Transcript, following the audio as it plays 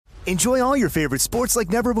Enjoy all your favorite sports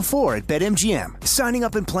like never before at BetMGM. Signing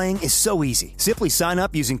up and playing is so easy. Simply sign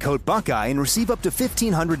up using code Buckeye and receive up to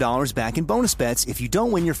 $1,500 back in bonus bets if you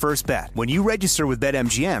don't win your first bet. When you register with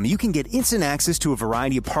BetMGM, you can get instant access to a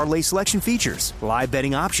variety of parlay selection features, live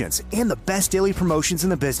betting options, and the best daily promotions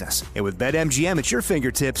in the business. And with BetMGM at your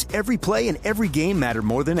fingertips, every play and every game matter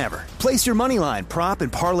more than ever. Place your moneyline, prop,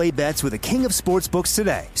 and parlay bets with the king of sportsbooks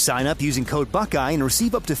today. Sign up using code Buckeye and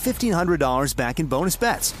receive up to $1,500 back in bonus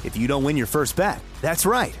bets if you don't win your first bet. That's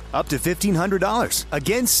right, up to $1,500.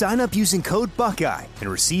 Again, sign up using code Buckeye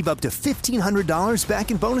and receive up to $1,500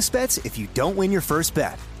 back in bonus bets if you don't win your first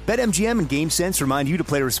bet. BetMGM and GameSense remind you to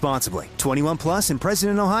play responsibly. 21 plus and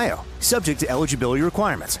present in Ohio. Subject to eligibility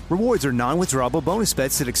requirements. Rewards are non-withdrawable bonus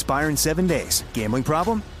bets that expire in 7 days. Gambling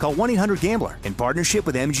problem? Call 1-800-GAMBLER in partnership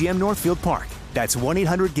with MGM Northfield Park. That's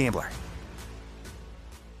 1-800-GAMBLER.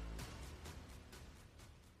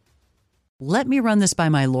 "Let me run this by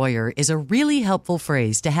my lawyer" is a really helpful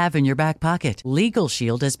phrase to have in your back pocket. Legal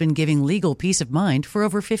Shield has been giving legal peace of mind for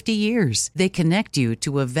over 50 years. They connect you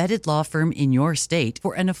to a vetted law firm in your state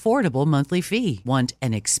for an affordable monthly fee. Want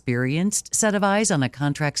an experienced set of eyes on a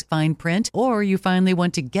contract's fine print? Or you finally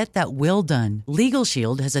want to get that will done? Legal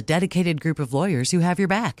Shield has a dedicated group of lawyers who have your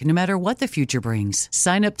back, no matter what the future brings.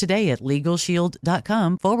 Sign up today at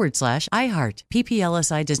LegalShield.com/iHeart.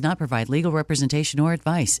 PPLSI does not provide legal representation or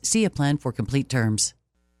advice. See a plan for complete terms.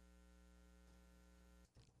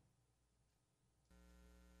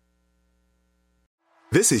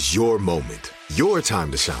 This is your moment, your time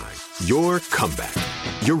to shine, your comeback.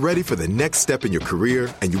 You're ready for the next step in your career,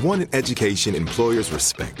 and you want an education employers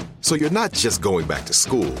respect. So you're not just going back to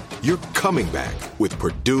school, you're coming back with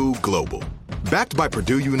Purdue Global. Backed by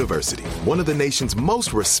Purdue University, one of the nation's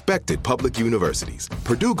most respected public universities,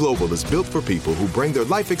 Purdue Global is built for people who bring their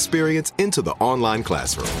life experience into the online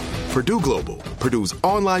classroom. Purdue Global, Purdue's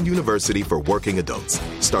online university for working adults.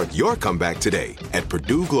 Start your comeback today at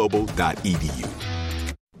purdueglobal.edu.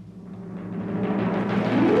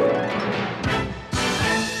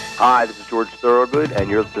 Hi, this is George Thorogood, and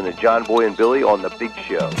you're listening to John Boy and Billy on The Big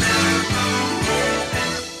Show.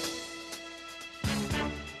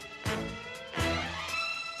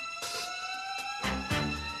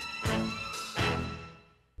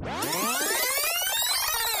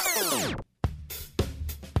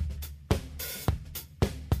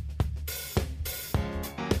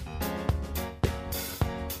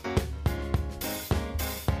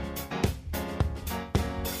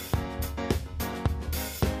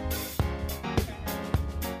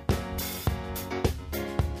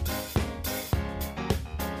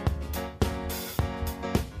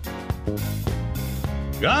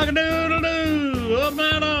 Cock-a-doodle-doo, up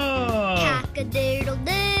and on. Cock-a-doodle-doo.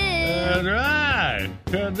 That's right.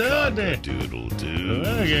 Cock-a-doodle-doo.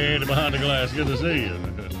 Okay, behind the glass. Good to see you.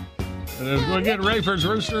 We're getting Rayford's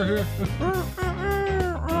rooster here. Got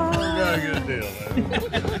a good deal, man.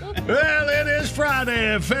 Well, it is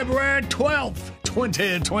Friday, February 12th,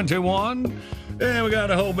 2021. And we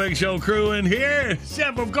got a whole Big Show crew in here.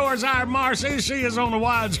 Except, of course, our Marcy. She is on the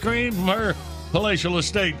widescreen from her palatial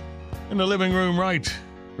estate in the living room right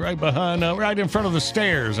behind, right in front of the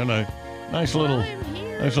stairs, and a nice little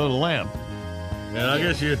lamp. And I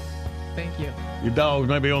guess Thank you. Your dog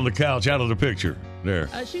may be on the couch out of the picture there.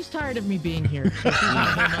 She's tired of me being here. So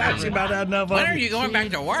She about had enough of When it. are you going back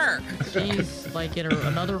to work? She's like in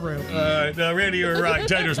another room. All right, now, Randy, you're right.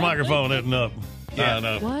 Tater's microphone isn't up. Yeah. I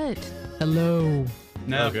know. What? Hello.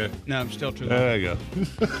 No, Okay. no, I'm still too low. There you go.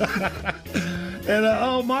 And,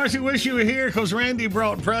 Marcy, wish you were here because Randy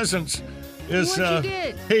brought presents. What'd you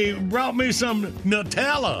get? He brought me some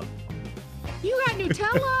Nutella. You got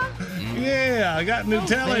Nutella? Yeah, I got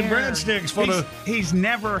Nutella and fair. breadsticks for He's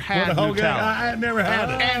never for had the whole gang. Nutella. I never had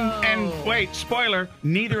it. And wait, spoiler,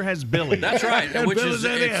 neither has Billy. That's right, which Bill is is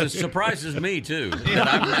in it it. surprises me too. That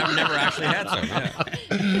I've never actually had some. Yeah.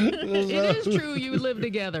 It is true you live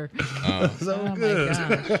together. So Oh good. my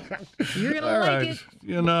gosh. You're going to All like right. it.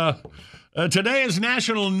 You know, today is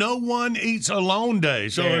National No One Eats Alone Day,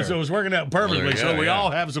 so There. it's working out perfectly. Well, there you so go, we yeah. all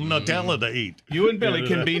have some Nutella to eat. You and Billy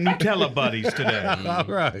can be Nutella buddies today. All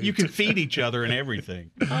right. You can feed each other and everything.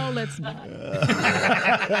 Oh, let's not.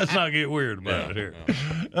 Let's not get weird about it here.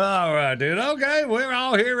 All right, dude. Okay, we're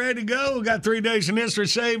all here ready to go. We got 3 days in history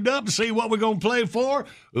saved up to see what we're going to play for.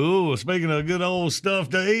 Ooh, speaking of good old stuff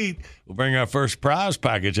to eat, we'll bring our first prize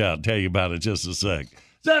package out and tell you about it in just a sec.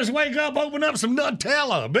 So let's wake up, open up some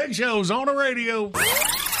Nutella. Big Show's on the radio.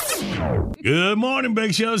 Good morning,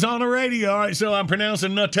 Big Show's on the radio. All right, so I'm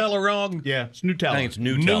pronouncing Nutella wrong. Yeah, it's Nutella. I think it's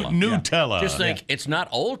Nutella. Nutella. Just think, it's not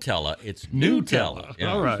Old Tella, it's Nutella.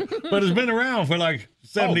 Yeah. All right. But it's been around for like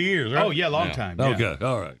 70 years, right? Oh, yeah, long time. Yeah. Okay,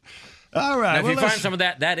 all right. All right. Now, if well, you find some of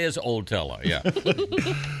that is Old Tella. Yeah.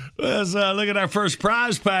 Let's look at our first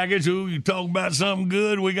prize package. Ooh, you talk about something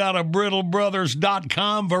good. We got a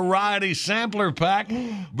BrittleBrothers.com variety sampler pack.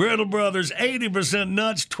 Brittle Brothers, 80%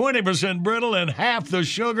 nuts, 20% brittle, and half the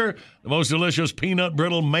sugar. The most delicious peanut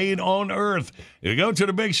brittle made on earth. You go to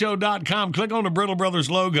thebigshow.com, click on the Brittle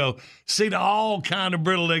Brothers logo, see the all kind of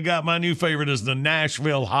brittle they got. My new favorite is the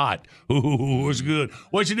Nashville Hot. Ooh, it's good.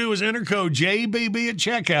 What you do is enter code JBB at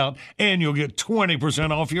checkout, and you'll get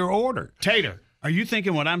 20% off your order. Tater, are you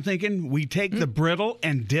thinking what I'm thinking? We take the brittle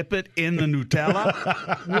and dip it in the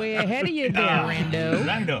Nutella? Way ahead of you there, Rando.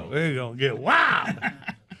 Rando, we're going to get wild.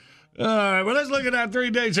 All right, well, let's look at our 3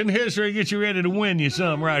 dates in history and get you ready to win you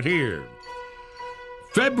some right here.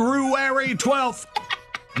 February 12th,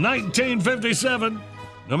 1957,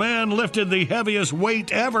 the man lifted the heaviest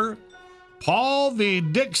weight ever. Paul the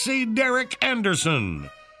Dixie Derrick Anderson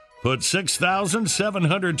put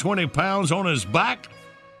 6,720 pounds on his back.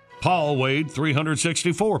 Paul weighed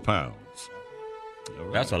 364 pounds.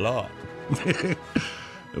 That's a lot.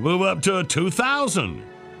 Move up to 2000.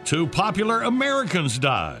 2 popular Americans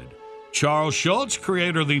died. Charles Schultz,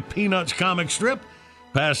 creator of the Peanuts comic strip,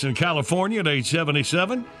 passed in California at age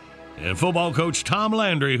 77. And football coach Tom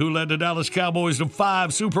Landry, who led the Dallas Cowboys to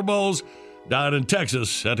 5 Super Bowls, died in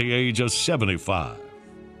Texas at the age of 75.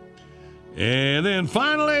 And then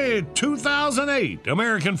finally, 2008,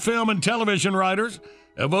 American film and television writers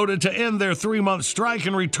have voted to end their 3-month strike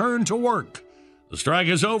and return to work. The strike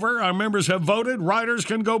is over. Our members have voted. Writers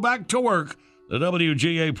can go back to work, the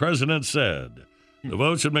WGA president said. The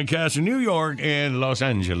votes have been cast in New York and Los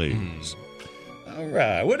Angeles. All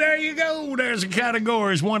right. Well, there you go. There's the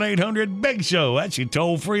categories. 1-800-BIG-SHOW. That's your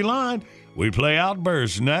toll-free line. We play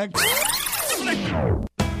Outburst next.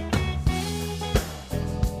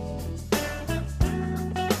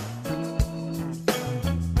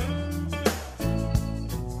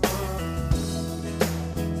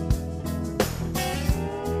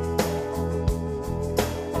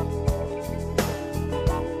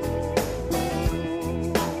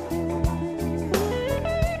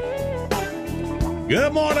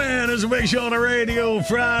 Good morning. It's a Big Show on the radio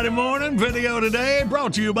Friday morning. Video today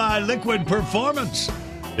brought to you by Liquid Performance.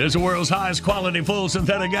 It's the world's highest quality full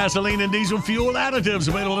synthetic gasoline and diesel fuel additives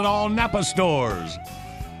available at all Napa stores.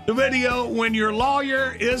 The video, when your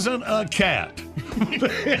lawyer isn't a cat.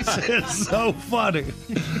 It's so funny.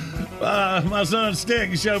 My son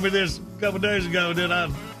Stick showed me this a couple days ago. Then I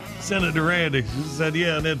sent it to Randy. He said,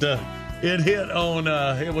 yeah, and it hit on,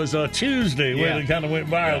 it was a Tuesday when it kind of went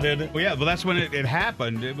viral, didn't it? Well, yeah, well, that's when it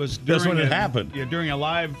happened. It was That's when it happened. Yeah, during a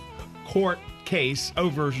live court case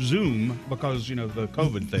over Zoom because, the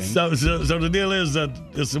COVID thing. So the deal is that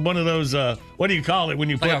it's one of those, what do you call it when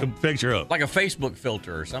you put the picture up? Like a Facebook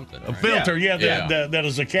filter or something. A filter, that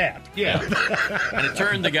is a cat. Yeah. And it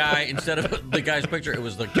turned the guy, instead of the guy's picture, it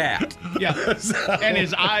was the cat. Yeah. And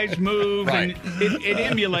his eyes move, Right. and it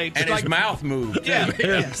emulates. And his mouth moved. Yeah.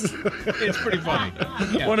 It's pretty funny.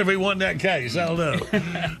 Yeah. What if he won that case? I don't know.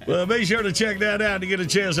 Well, be sure to check that out to get a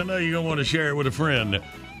chance. I know you're going to want to share it with a friend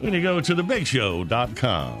when you go to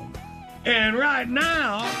thebigshow.com. And right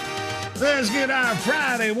now, let's get our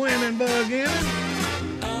Friday winning bug in.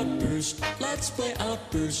 Outburst, let's play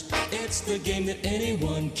Outburst. It's the game that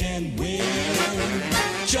anyone can win.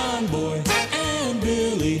 John Boy and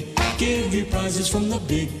Billy give you prizes from the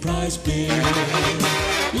big prize bin.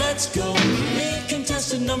 Let's go meet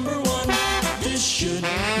contestant number 1. This should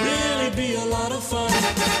really be a lot of fun.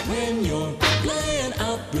 When you're playing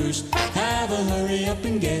Outburst, have a hurry up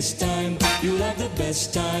and guess time. You'll have the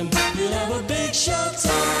best time. You'll have a big show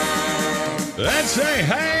time. Let's say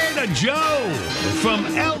hey to Joe from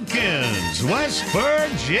Elkins, West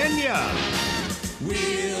Virginia.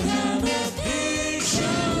 We'll have a big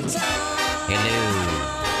show time. Hello,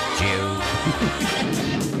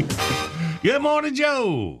 Joe. Good morning,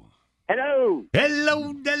 Joe. Hello.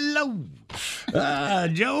 Hello.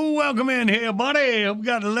 Joe, welcome in here, buddy. I've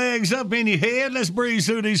got the legs up in your head. Let's breeze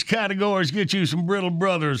through these categories, get you some Brittle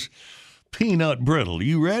Brothers peanut brittle.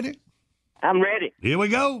 You ready? I'm ready. Here we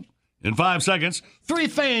go. In 5 seconds, 3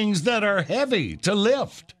 things that are heavy to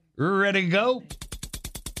lift. Ready, go.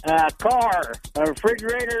 A car, a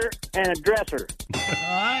refrigerator, and a dresser. All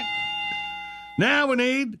right. Now we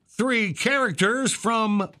need 3 characters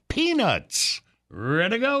from Peanuts.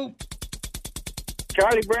 Ready, go.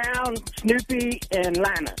 Charlie Brown, Snoopy, and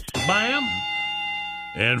Linus. Bam.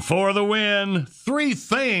 And for the win, 3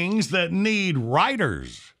 things that need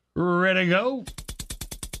writers. Ready to go?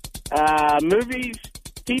 Movies,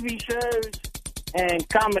 TV shows, and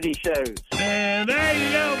comedy shows. And there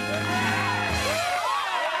you go.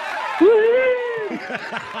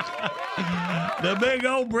 The big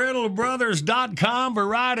old BrittleBrothers.com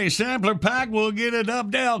variety sampler pack will get it up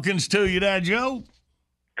Delkins to you, that Joe.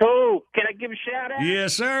 Cool. Can I give a shout out?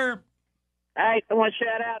 Yes, sir. I want to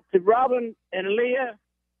shout out to Robin and Leah,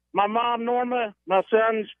 my mom Norma, my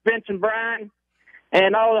sons Vince and Brian,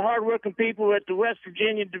 and all the hardworking people at the West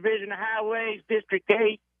Virginia Division of Highways, District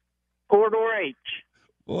 8, Corridor H.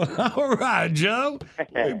 Well, all right, Joe.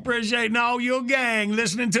 We appreciate all your gang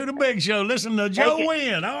listening to the Big Show. Listen to Joe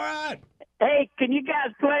win. All right. Hey, can you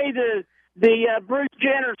guys play the Bruce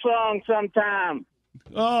Jenner song sometime?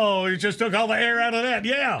 Oh, you just took all the air out of that.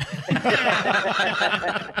 Yeah.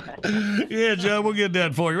 Yeah, Joe, we'll get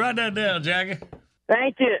that for you. Write that down, Jackie.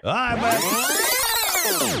 Thank you. All right, man.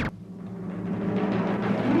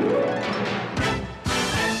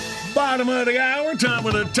 Bottom of the hour, time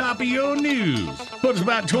for the top of your news. Put us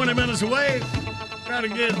about 20 minutes away. Try to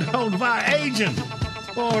get hold of our agent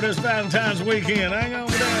for this Valentine's weekend. Hang on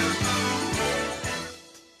with that.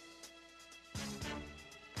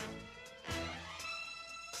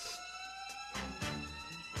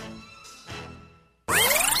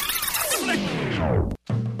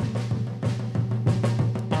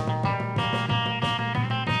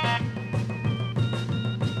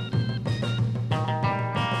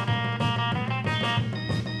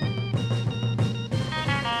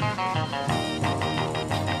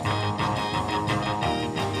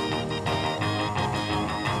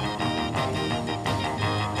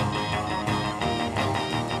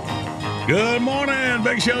 Good morning.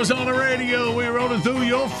 Big Show's on the radio. We're rolling through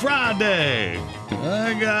your Friday. All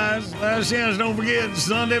right, guys. Last chance. Don't forget,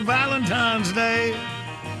 Sunday, Valentine's Day.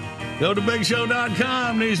 Go to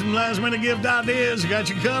BigShow.com. Need some last-minute gift ideas. Got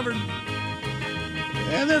you covered.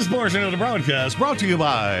 And this portion of the broadcast brought to you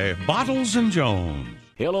by Bottles & Jones.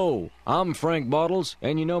 Hello, I'm Frank Bottles,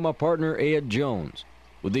 and you know my partner Ed Jones.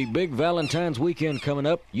 With the big Valentine's weekend coming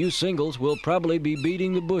up, you singles will probably be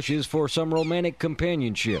beating the bushes for some romantic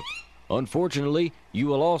companionship. Unfortunately, you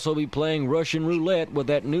will also be playing Russian roulette with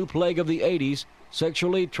that new plague of the 80s,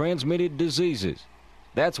 sexually transmitted diseases.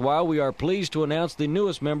 That's why we are pleased to announce the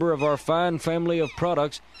newest member of our fine family of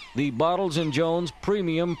products, the Bottles & Jones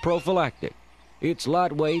Premium Prophylactic. It's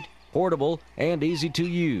lightweight, portable, and easy to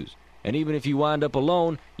use. And even if you wind up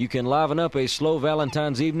alone, you can liven up a slow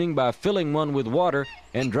Valentine's evening by filling one with water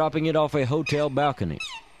and dropping it off a hotel balcony.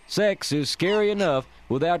 Sex is scary enough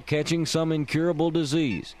without catching some incurable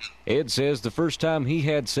disease. Ed says the first time he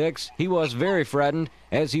had sex, he was very frightened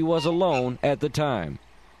as he was alone at the time.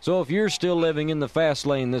 So if you're still living in the fast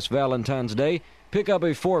lane this Valentine's Day, pick up a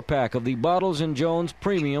 4-pack of the Bottles & Jones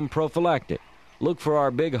Premium Prophylactic. Look for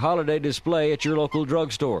our big holiday display at your local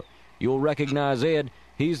drugstore. You'll recognize Ed.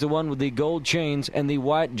 He's the one with the gold chains and the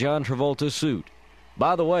white John Travolta suit.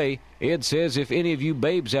 By the way, Ed says if any of you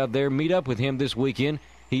babes out there meet up with him this weekend,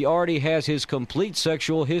 he already has his complete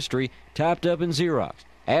sexual history typed up in Xerox.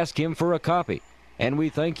 Ask him for a copy. And we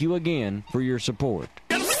thank you again for your support.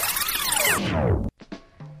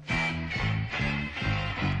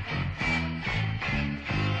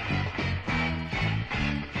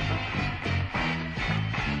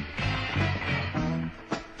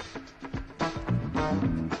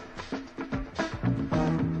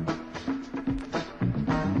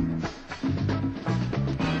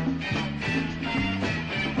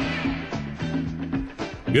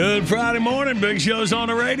 Good Friday morning. Big Show's on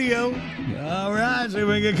the radio. All right, see if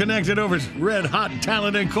we can get connected over to Red Hot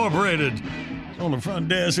Talent Incorporated. It's on the front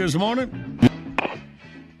desk this morning.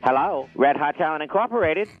 Hello, Red Hot Talent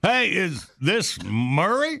Incorporated. Hey, is this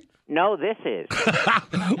Murray? No, this is.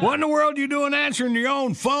 What in the world are you doing answering your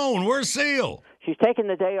own phone? Where's Seal? She's taking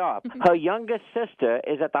the day off. Her youngest sister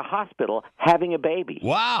is at the hospital having a baby.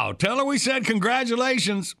 Wow. Tell her we said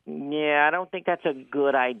congratulations. Yeah, I don't think that's a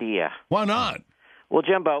good idea. Why not? Well,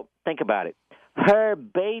 Jimbo, think about it. Her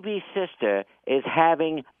baby sister is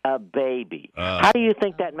having a baby. How do you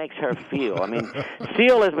think that makes her feel? I mean,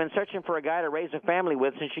 Seal has been searching for a guy to raise a family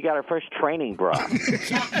with since she got her first training bra.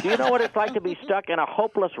 Do you know what it's like to be stuck in a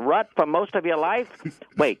hopeless rut for most of your life?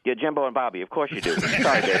 Wait, you're Jimbo and Bobby. Of course you do.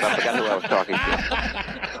 Sorry, Dave, I forgot who I was talking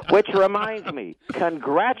to. Which reminds me,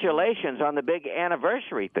 congratulations on the big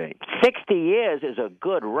anniversary thing. 60 years is a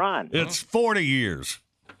good run. It's 40 years.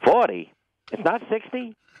 40? It's not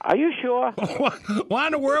 60? Are you sure? Why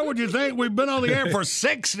in the world would you think we've been on the air for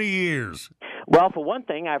 60 years? Well, for one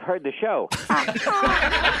thing, I've heard the show.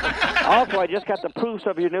 Also, I just got the proofs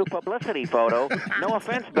of your new publicity photo. No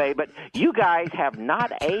offense, babe, but you guys have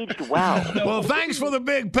not aged well. Well, thanks for the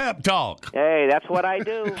big pep talk. Hey, that's what I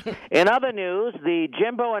do. In other news, the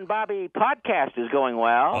Jimbo and Bobby podcast is going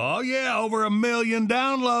well. Oh, yeah, over 1 million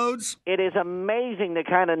downloads. It is amazing the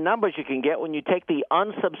kind of numbers you can get when you take the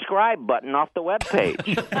unsubscribe button off the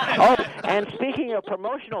webpage. Oh, and speaking of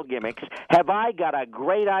promotional gimmicks, have I got a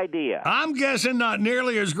great idea? I'm guessing not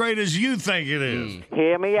nearly as great as you think it is.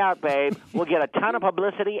 Hear me out, babe. We'll get a ton of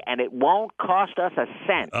publicity, and it won't cost us a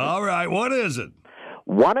cent. All right, what is it?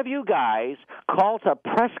 One of you guys calls a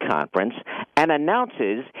press conference and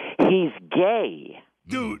announces he's gay.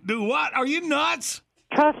 Do what? Are you nuts?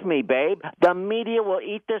 Trust me, babe. The media will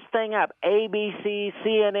eat this thing up. ABC,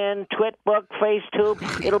 CNN, Twitbook,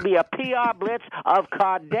 Facetube. It'll be a PR blitz of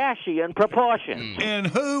Kardashian proportions. And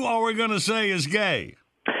who are we going to say is gay?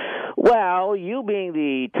 Well, you being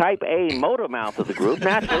the type A motor mouth of the group,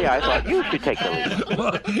 naturally, I thought you should take the lead.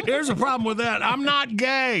 Well, here's the problem with that. I'm not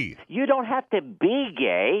gay. You don't have to be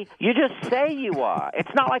gay. You just say you are. It's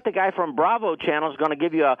not like the guy from Bravo Channel is going to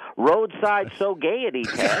give you a roadside so gayety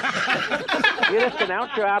test. You just announce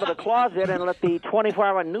you're out of the closet and let the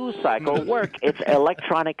 24-hour news cycle work its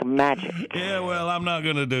electronic magic. Yeah, well, I'm not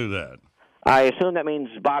going to do that. I assume that means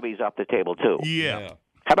Bobby's off the table, too. Yeah.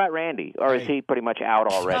 How about Randy? Or is he pretty much out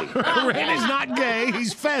already? Randy's not gay.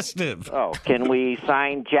 He's festive. Oh, can we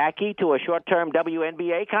sign Jackie to a short-term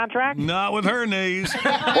WNBA contract? Not with her knees.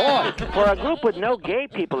 Boy, for a group with no gay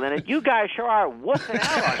people in it, you guys sure are woofing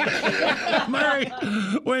out on Mary,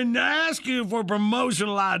 when I ask you for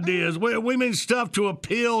promotional ideas, we mean stuff to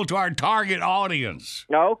appeal to our target audience.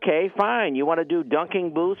 Okay, fine. You want to do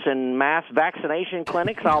dunking booths and mass vaccination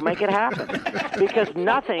clinics? I'll make it happen. Because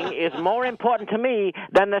nothing is more important to me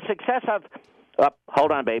than the success of...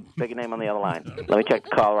 hold on, babe. Pick a name on the other line. Let me check the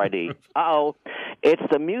caller ID. Uh-oh. It's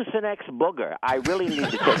the Mucinex Booger. I really need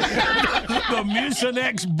to take it. The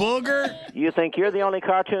Mucinex Booger? You think you're the only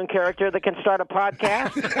cartoon character that can start a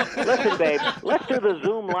podcast? Listen, babe, let's do the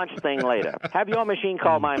Zoom lunch thing later. Have your machine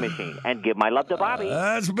call my machine. And give my love to Bobby.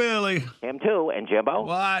 That's Billy. Him too. And Jimbo?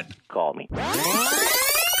 What? Call me.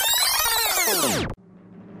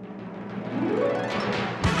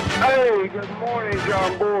 Hey, good morning,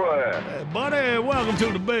 John Boy. Hey, buddy, welcome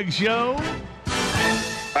to the big show.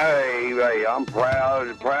 Hey, I'm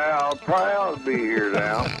proud to be here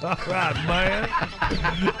now. All right, man.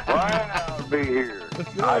 Proud to be here.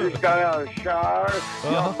 I just got out of the shower.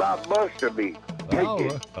 Y'all about busted me.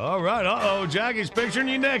 All right. Uh-oh, Jackie's picturing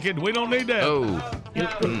you naked. We don't need that. Oh.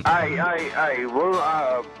 Hey,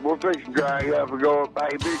 we're fixing to drag up and go.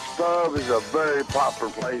 Hey, this club is a very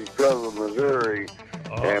popular place in Cleveland, Missouri.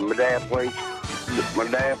 And my dad plays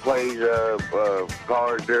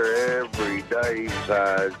cards there every day.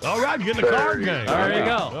 Besides, all right, get the card game. There you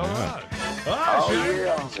go. All right.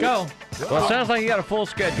 Yeah. Let's go. Well, it sounds like you got a full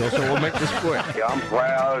schedule, so we'll make this quick. Yeah, I'm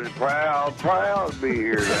proud to be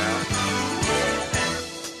here now.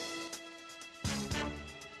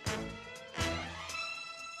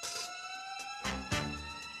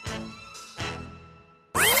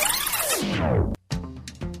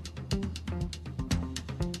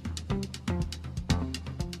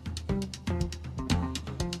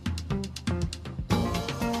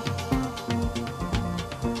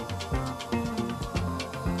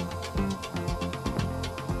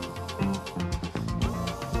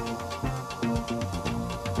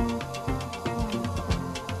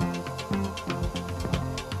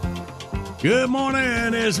 Good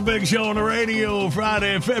morning. It's the big show on the radio,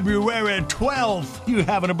 Friday, February 12th. You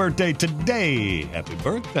having a birthday today. Happy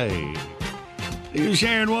birthday. You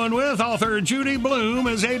sharing one with author Judy Blume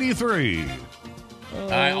is 83.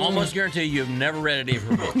 I almost guarantee you've never read any of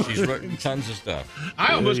her books. She's written tons of stuff.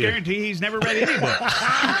 I almost guarantee he's never read any books.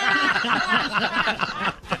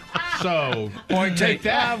 So, point take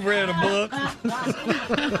that. I've read a book.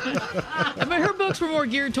 But her books were more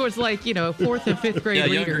geared towards, like, you know, 4th and 5th grade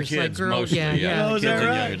readers. Kids, like girls. mostly, Yeah. Oh, is kids that and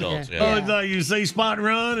right? young adults, Yeah. Oh, it's like you see Spot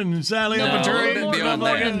Run and Sally up a tree? More beyond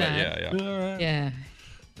than that. that. All right. Yeah.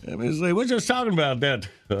 Let me see. We're just talking about that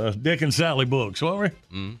Dick and Sally books, weren't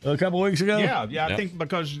we? A couple weeks ago? Yeah. I think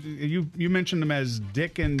because you mentioned them as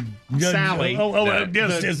Dick and Sally.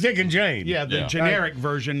 Yes, it's Dick and Jane. Yeah, the generic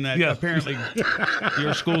version that apparently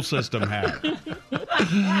your school system had.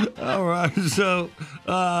 All right. So,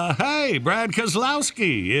 hey, Brad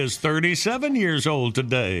Kozlowski is 37 years old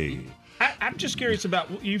today. I'm just curious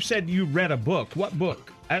about, you said you read a book. What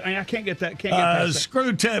book? I can't get that. Can't get past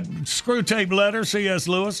that. Screw Tape Letter, C.S.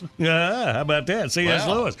 Lewis. Yeah, how about that? C.S.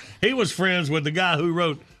 Lewis. He was friends with the guy who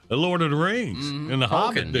wrote The Lord of the Rings and The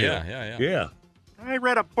Hobbit. Yeah. Yeah. I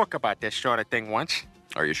read a book about this sort of thing once.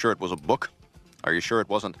 Are you sure it was a book? Are you sure it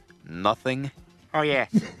wasn't nothing? Oh, yeah.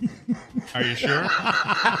 Are you sure?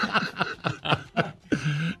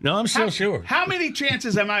 No, I'm still sure. How many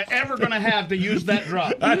chances am I ever going to have to use that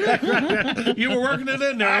drop? You were working it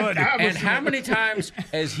in there, weren't you? And how many times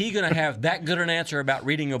is he going to have that good an answer about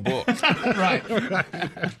reading a book? Right.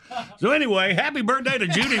 So anyway, happy birthday to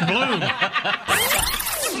Judy Blume.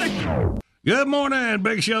 Good morning,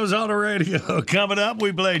 Big Show's on the radio. Coming up,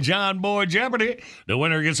 we play John Boy Jeopardy. The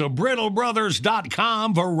winner gets a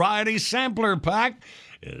BrittleBrothers.com variety sampler pack.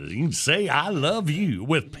 You can say I love you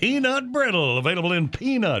with peanut brittle, available in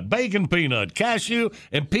peanut, bacon peanut, cashew,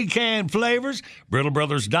 and pecan flavors.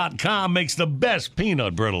 BrittleBrothers.com makes the best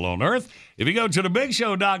peanut brittle on earth. If you go to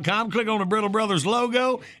thebigshow.com, click on the Brittle Brothers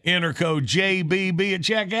logo, enter code JBB at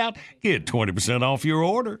checkout, get 20% off your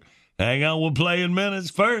order. Hang on, we'll play in minutes.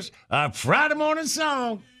 First, our Friday morning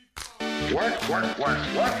song. Work.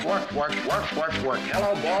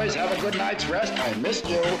 Hello, boys. Have a good night's rest. I missed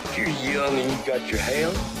you. You're young and you got your hair.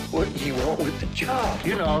 What do you want with the job?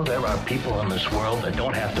 You know, there are people in this world that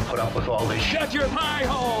don't have to put up with all this. Shut your pie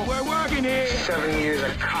hole. We're working here. 7 years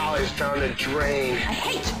of college down the drain. I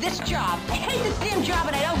hate this job. I hate this damn job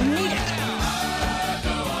and I don't need it.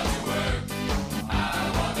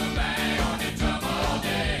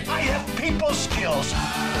 I have people skills.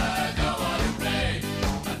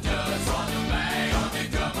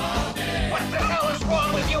 What the hell is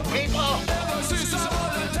wrong with you people?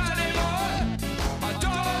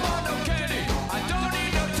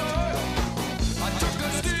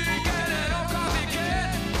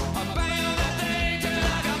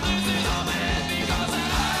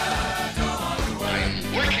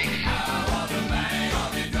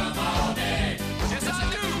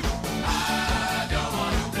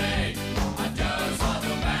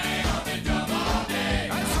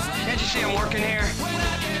 See, I'm working here.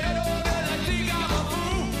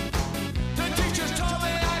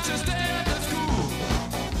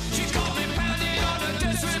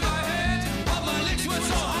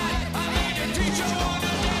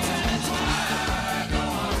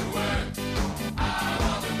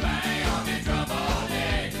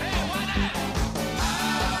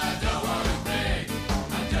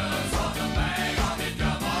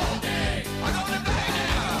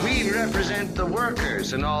 Represent the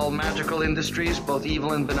workers in all magical industries, both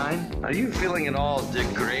evil and benign. Are you feeling at all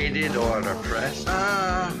degraded or oppressed?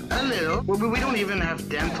 A little. Well, we don't even have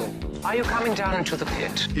dental. Are you coming down into the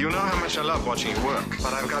pit? You know how much I love watching you work,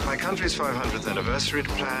 but I've got my country's 500th anniversary to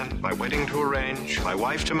plan, my wedding to arrange, my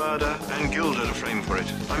wife to murder, and Gilda to frame for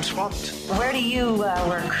it. I'm swamped. Where do you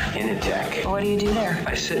work? Initech. What do you do there?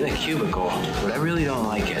 I sit in a cubicle, but I really don't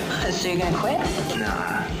like it. So you're gonna quit?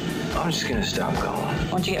 Nah, I'm just gonna stop going.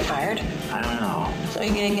 Won't you get fired? I don't know. So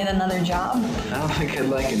you're gonna get another job? I don't think I'd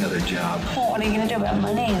like another job. Well, what are you gonna do about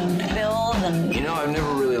money and bills and... You know, I've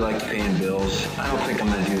never really liked paying bills. I don't think I'm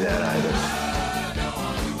gonna do that either.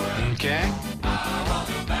 Okay?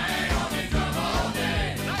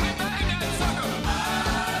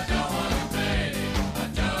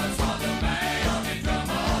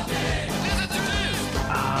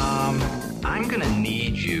 I'm gonna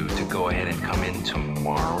need you to go ahead and come in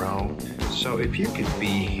tomorrow. So if you could be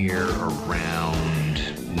here around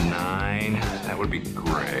 9, that would be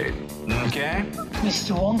great. Okay?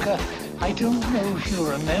 Mr. Wonka, I don't know if you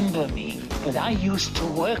remember me, but I used to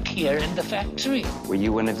work here in the factory. Were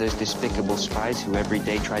you one of those despicable spies who every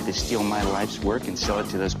day tried to steal my life's work and sell it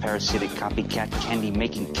to those parasitic copycat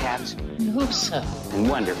candy-making cats? No, sir.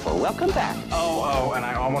 Wonderful. Welcome back. Oh, and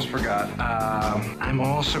I almost forgot. I'm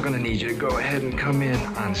also going to need you to go ahead and come in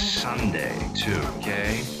on Sunday, too,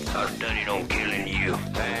 okay? I studied on killing you.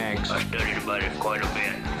 Thanks. I studied about it quite a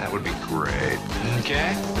bit. That would be great.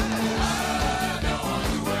 Okay?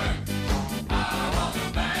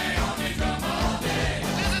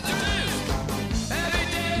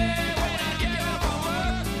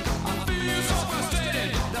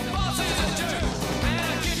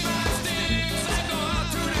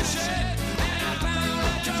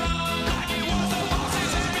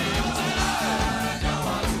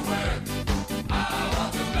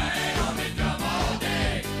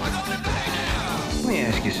 Let me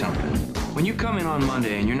ask you something. When you come in on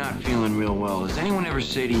Monday and you're not feeling real well, does anyone ever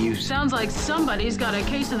say to you... Sounds like somebody's got a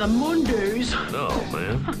case of the Mondays. No,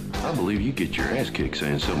 man. I believe you get your ass kicked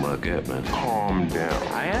saying something like that, man. Calm down.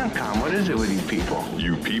 I am calm. What is it with you people?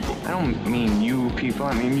 You people. I don't mean you people.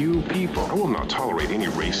 I mean you people. I will not tolerate any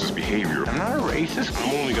racist behavior. I'm not a racist.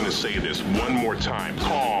 I'm only going to say this one more time.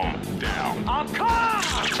 Calm down. I'm calm!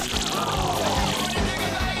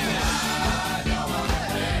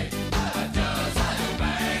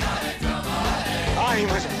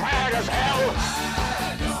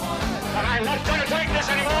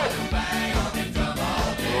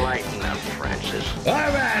 Francis. All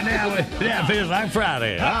right, now that feels like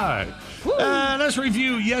Friday. All right. Let's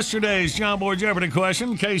review yesterday's John Boy Jeopardy question.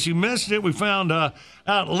 In case you missed it, we found out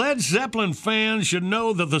Led Zeppelin fans should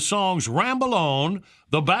know that the songs Ramble On,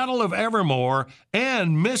 The Battle of Evermore,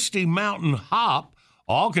 and Misty Mountain Hop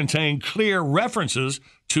all contain clear references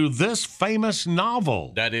to this famous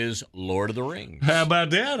novel. That is Lord of the Rings. How about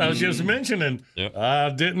that? I was just mentioning. Yep. I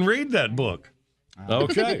didn't read that book.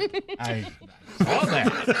 Okay. I saw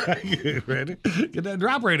that. You ready? Get that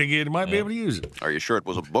drop rate again. You might be able to use it. Are you sure it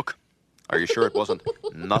was a book? Are you sure it wasn't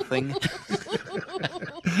nothing?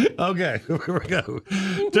 Okay, here we go.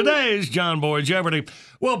 Today's John Boy Jeopardy.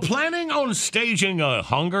 Well, planning on staging a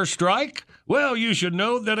hunger strike? Well, you should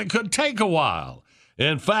know that it could take a while.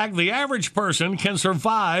 In fact, the average person can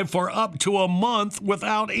survive for up to a month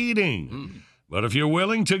without eating. But if you're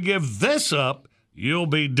willing to give this up, you'll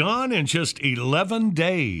be done in just 11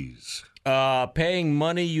 days. Paying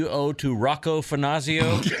money you owe to Rocco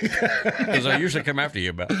Finazio? Because I usually come after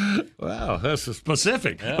you about it. Wow, that's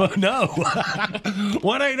specific. Yeah. No.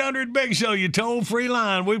 1-800-BIG-SHOW, your toll-free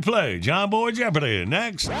line. We play John Boy Jeopardy.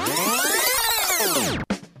 Next.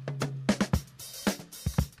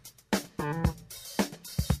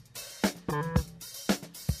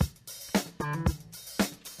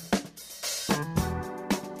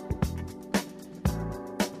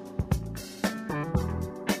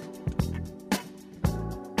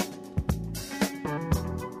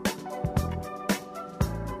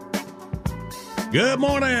 Good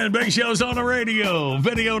morning. Big Show's on the radio.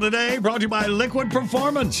 Video today brought to you by Liquid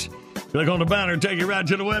Performance. Click on the banner, take you right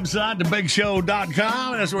to the website,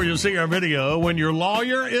 thebigshow.com. That's where you'll see our video, When Your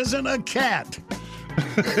Lawyer Isn't a Cat.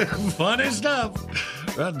 Funny stuff.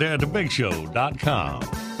 Right there at thebigshow.com.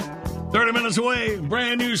 30 minutes away,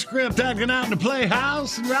 brand new script acting out in the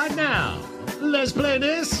Playhouse right now. Let's play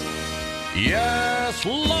this. Yes,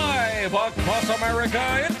 live across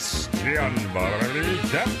America, it's John Boy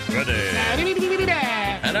Jeopardy.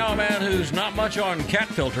 And now a man who's not much on cat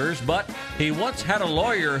filters, but he once had a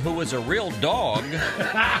lawyer who was a real dog.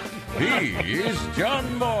 He is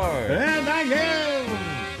John Boy. And thank you.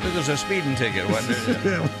 It was a speeding ticket, wasn't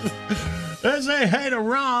it? Let's say hey to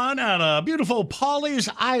Ron out of beautiful Pawleys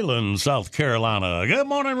Island, South Carolina. Good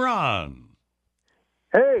morning, Ron.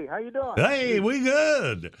 Hey, how you doing? Hey, we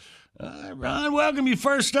good. Ron, welcome you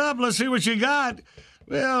first up. Let's see what you got.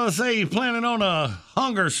 Well, say you're planning on a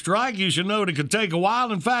hunger strike. You should know it could take a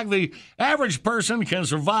while. In fact, the average person can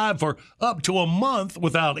survive for up to a month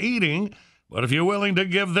without eating. But if you're willing to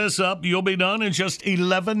give this up, you'll be done in just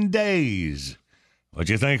 11 days. What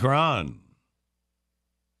do you think, Ron?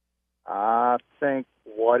 I think,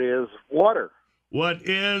 what is water? What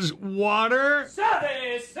is water?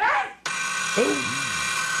 Oh.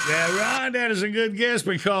 Yeah, Ron, that is a good guess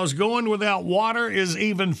because going without water is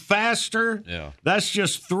even faster. Yeah. That's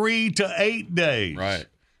just 3 to 8 days. Right.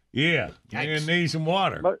 Yeah. You're going to need some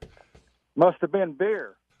water. Must have been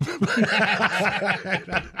beer.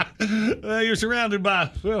 Well, you're surrounded by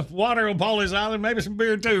water on Pawleys Island, maybe some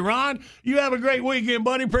beer too. Ron, you have a great weekend,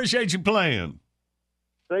 buddy. Appreciate you playing.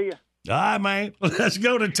 See ya. All right, man. Let's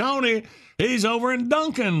go to Tony. He's over in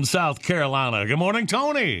Duncan, South Carolina. Good morning,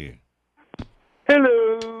 Tony.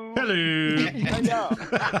 Hello. Hello. All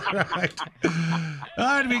right. All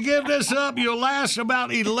right, if you give this up, you'll last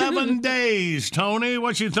about 11 days, Tony.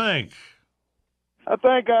 What you think? I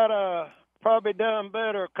think I'd probably done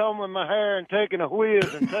better combing my hair and taking a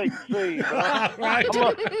whiz and take a seat. Right.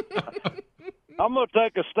 I'm going to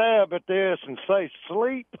take a stab at this and say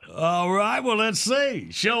sleep. All right, well, let's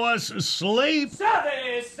see. Show us sleep. Look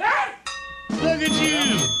at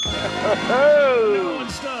you. Knowing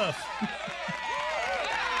stuff.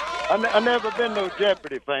 I never been no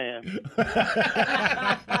Jeopardy fan.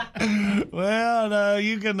 Well,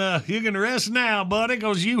 you can rest now, buddy,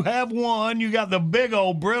 because you have won. You got the big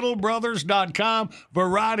old BrittleBrothers.com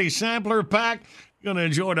variety sampler pack. You're going to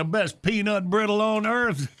enjoy the best peanut brittle on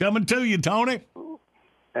earth. Coming to you, Tony.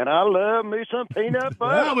 And I love me some peanut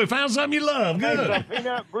butter. Well, we found something you love. Good. Some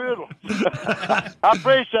peanut brittle. I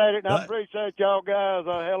appreciate it. And I appreciate y'all guys.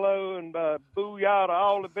 Hello and booyah to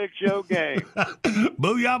all the Big Show gang.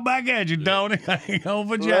 Booyah back at you, Tony. Hang on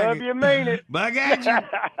for Jackie. Love you, mean it. Back at you.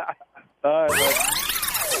 All right,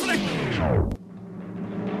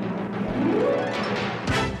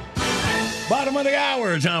 Bottom of the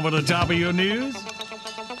hour, time for the top of your news.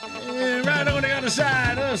 And right on the other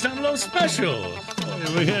side, something a little special.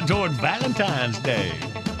 We head toward Valentine's Day.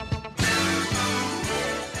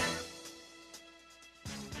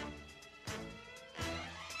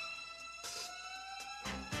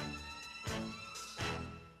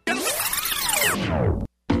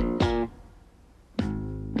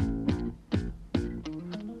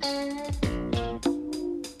 Good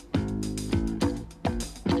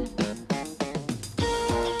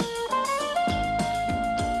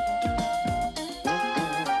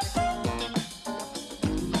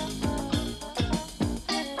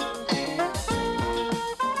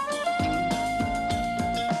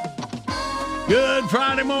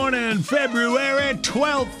Friday morning, February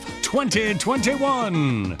 12th,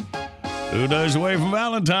 2021. 2 days away from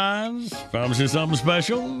Valentine's. Promise you something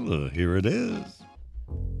special. Here it is.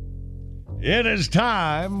 It is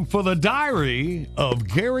time for the diary of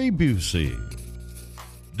Gary Busey.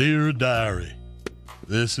 Dear Diary,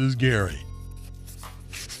 this is Gary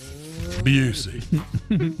Busey.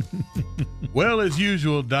 Well, as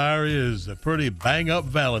usual, Diary is a pretty bang-up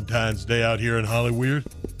Valentine's Day out here in Hollywood.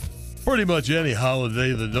 Pretty much any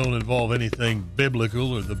holiday that don't involve anything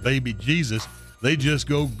biblical or the baby Jesus, they just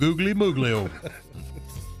go googly-moogly over.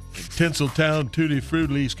 Tinseltown Tutti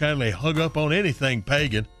Fruitli's kindly hung up on anything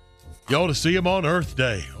pagan. You ought to see them on Earth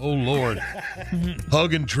Day. Oh, Lord.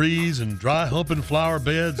 Hugging trees and dry humping flower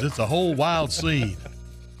beds. It's a whole wild scene.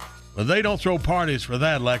 But they don't throw parties for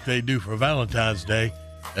that like they do for Valentine's Day,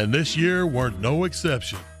 and this year weren't no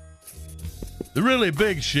exception. The really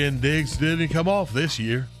big shindigs didn't come off this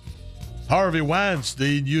year. Harvey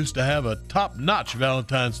Weinstein used to have a top-notch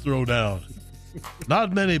Valentine's throwdown.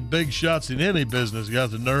 Not many big shots in any business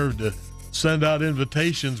got the nerve to send out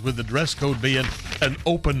invitations with the dress code being an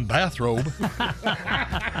open bathrobe.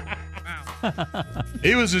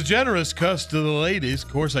 He was a generous cuss to the ladies. Of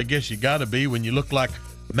course, I guess you gotta be when you look like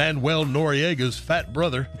Manuel Noriega's fat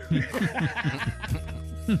brother.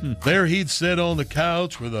 There he'd sit on the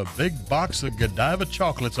couch with a big box of Godiva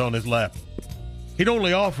chocolates on his lap. He'd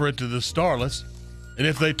only offer it to the starlets, and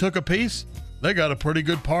if they took a piece, they got a pretty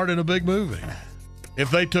good part in a big movie. If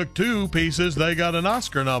they took 2 pieces, they got an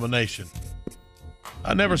Oscar nomination.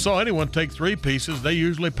 I never saw anyone take 3 pieces. They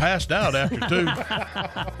usually passed out after 2.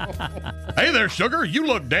 Hey there, sugar. You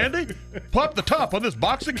look dandy. Plop the top on this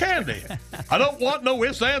box of candy. I don't want no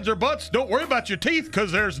ifs, ands, or buts. Don't worry about your teeth,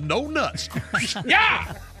 because there's no nuts.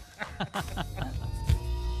 Yeah!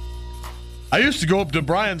 I used to go up to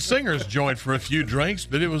Brian Singer's joint for a few drinks,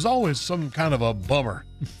 but it was always some kind of a bummer.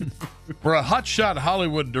 For a hotshot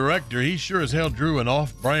Hollywood director, he sure as hell drew an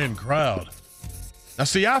off-brand crowd. Now,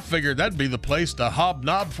 see, I figured that'd be the place to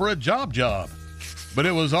hobnob for a job. But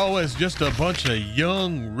it was always just a bunch of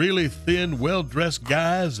young, really thin, well-dressed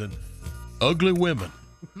guys and ugly women.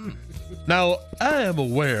 Now, I am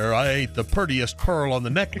aware I ain't the prettiest pearl on the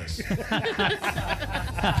necklace.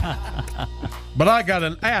 But I got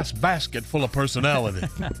an ass basket full of personality.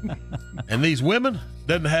 And these women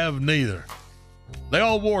didn't have neither. They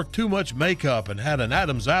all wore too much makeup and had an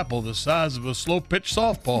Adam's apple the size of a slow-pitch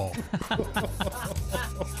softball.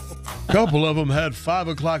 A couple of them had 5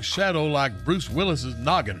 o'clock shadow like Bruce Willis's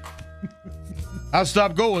noggin. I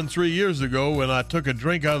stopped going 3 years ago when I took a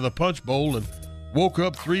drink out of the punch bowl and woke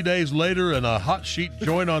up 3 days later in a hot sheet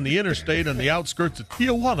joint on the interstate on the outskirts of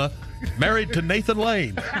Tijuana, married to Nathan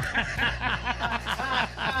Lane.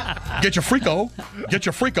 Get your freak on. Get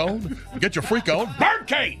your freak on. Get your freak on.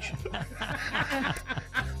 Birdcage!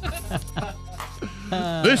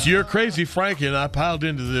 This year, Crazy Frankie and I piled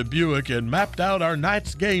into the Buick and mapped out our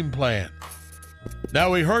night's game plan.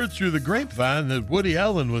 Now, we heard through the grapevine that Woody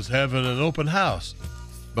Allen was having an open house,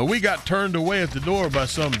 but we got turned away at the door by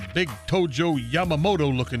some big Tojo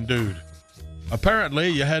Yamamoto-looking dude. Apparently,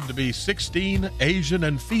 you had to be 16, Asian,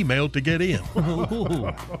 and female to get in.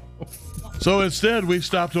 So instead, we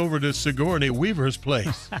stopped over to Sigourney Weaver's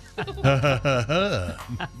place. Yeah.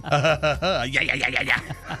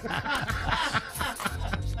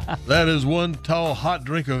 That is one tall, hot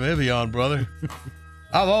drink of Evian, brother.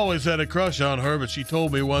 I've always had a crush on her, but she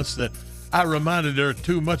told me once that I reminded her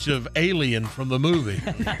too much of Alien from the movie.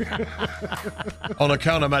 On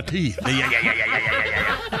account of my teeth.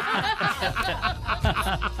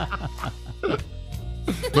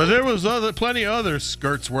 But there was plenty of other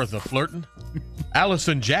skirts worth of flirting.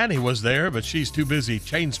 Allison Janney was there, but she's too busy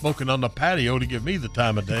chain smoking on the patio to give me the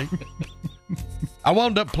time of day. I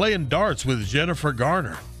wound up playing darts with Jennifer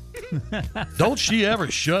Garner. Don't she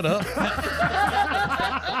ever shut up?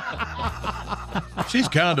 She's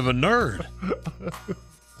kind of a nerd.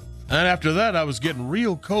 And after that, I was getting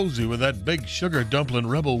real cozy with that big sugar dumpling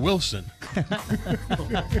Rebel Wilson.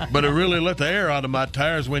 But it really let the air out of my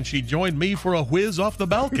tires when she joined me for a whiz off the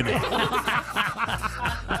balcony.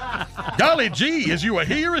 Golly gee, is you a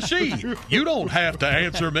he or a she? You don't have to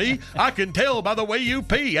answer me. I can tell by the way you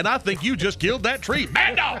pee, and I think you just killed that tree.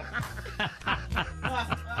 Bad dog!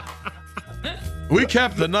 We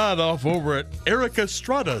capped the night off over at Eric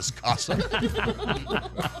Estrada's casa.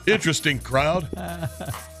 Interesting crowd.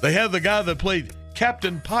 They had the guy that played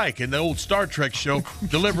Captain Pike in the old Star Trek show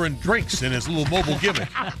delivering drinks in his little mobile gimmick.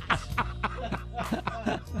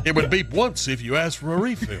 It would beep once if you asked for a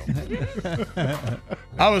refill.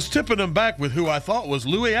 I was tipping him back with who I thought was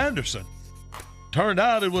Louis Anderson. Turned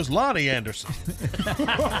out it was Lonnie Anderson.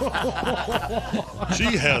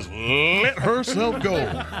 She has let herself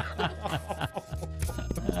go.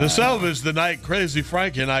 To salvage the night, Crazy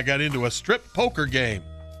Frankie and I got into a strip poker game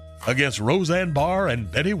against Roseanne Barr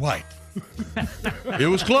and Betty White. It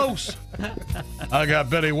was close. I got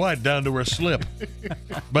Betty White down to her slip.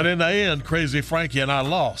 But in the end, Crazy Frankie and I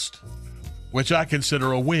lost, which I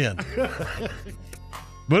consider a win.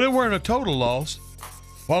 But it weren't a total loss.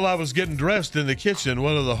 While I was getting dressed in the kitchen,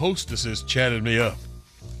 one of the hostesses chatted me up.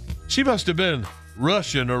 She must have been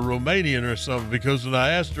Russian or Romanian or something, because when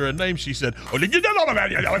I asked her a name, she said,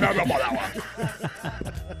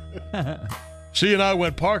 She and I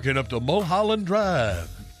went parking up to Mulholland Drive.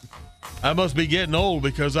 I must be getting old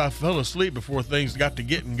because I fell asleep before things got to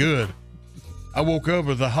getting good. I woke up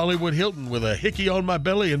at the Hollywood Hilton with a hickey on my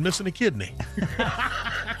belly and missing a kidney.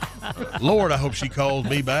 Lord, I hope she calls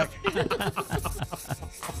me back.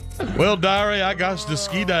 Well, diary, I got to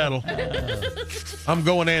skedaddle. I'm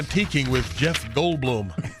going antiquing with Jeff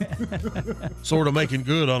Goldblum. Sort of making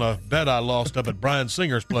good on a bet I lost up at Brian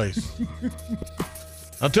Singer's place.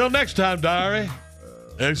 Until next time, diary,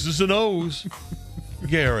 X's and O's,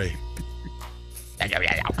 Gary.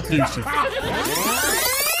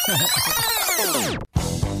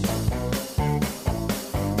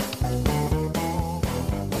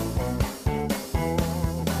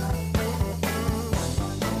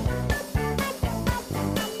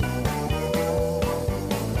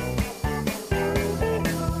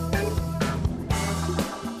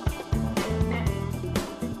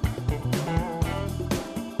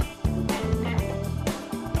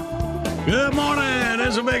 Good morning.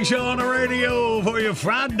 It's a big show on the radio for you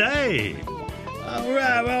Friday. All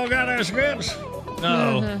right, we all got our scripts?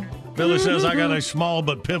 No. Billy says I got a small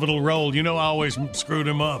but pivotal role. You know I always screwed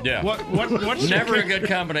him up. Yeah. What's never a good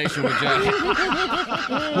combination with Josh.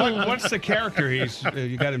 What's the character you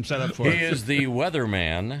got him set up for? He is the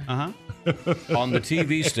weatherman on the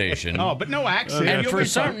TV station. Oh, but no accent. And for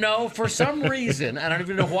some reason, I don't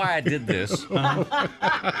even know why I did this.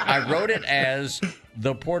 I wrote it as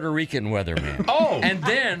the Puerto Rican weatherman. Oh! And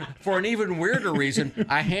then, for an even weirder reason,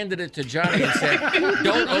 I handed it to Johnny and said,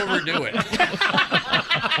 don't overdo it.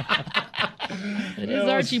 It is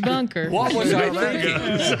Archie Bunker. What was I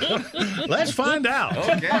thinking? Let's find out.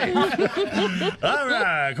 Okay. All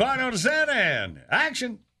right, quiet on the set and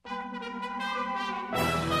action.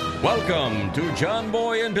 Welcome to John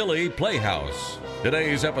Boy and Billy Playhouse.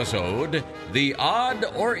 Today's episode, The Odd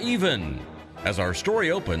or Even. As our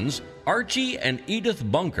story opens, Archie and Edith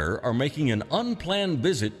Bunker are making an unplanned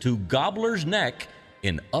visit to Gobbler's Neck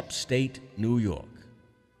in upstate New York.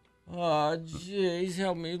 Oh, jeez,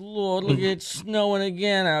 help me, Lord. Look, it's snowing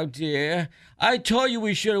again out there. I told you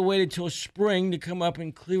we should have waited till spring to come up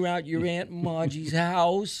and clear out your Aunt Margie's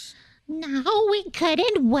house. No, we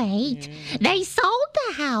couldn't wait. They sold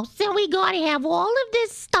the house, and we got to have all of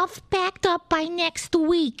this stuff packed up by next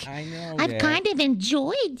week. I know I've kind of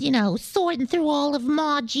enjoyed, sorting through all of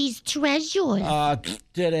Margie's treasures. To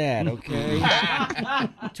that, okay?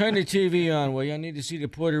 Turn the TV on, will you? I need to see the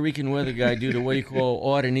Puerto Rican weather guy do the what you call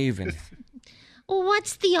odd and even.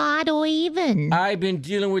 What's the odd or even? I've been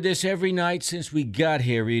dealing with this every night since we got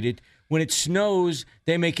here, Edith. When it snows,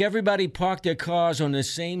 they make everybody park their cars on the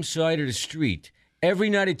same side of the street. Every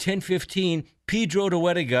night at 10:15, Pedro, the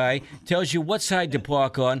weather guy, tells you what side to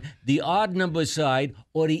park on, the odd-numbered side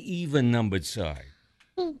or the even-numbered side.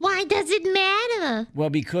 Why does it matter? Well,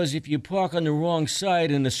 because if you park on the wrong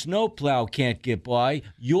side and the snowplow can't get by,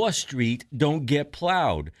 your street don't get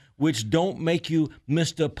plowed, which don't make you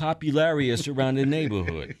Mr. Popularius around the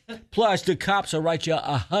neighborhood. Plus, the cops will write you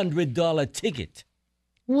a $100 ticket.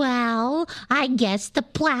 Well, I guess the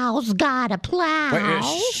plow's got a plow.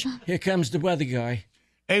 Wait, here comes the weather guy.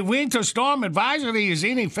 A winter storm advisory is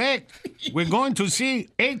in effect. We're going to see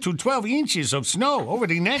 8 to 12 inches of snow over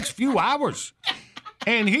the next few hours.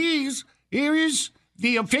 And here is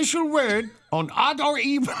the official word on odd or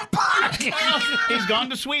even parking. He's gone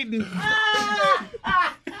to Sweden.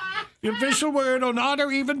 The official word on odd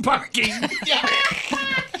or even parking.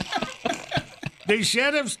 The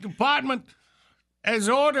sheriff's department has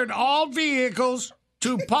ordered all vehicles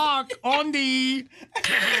to park on the...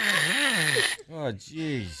 Oh,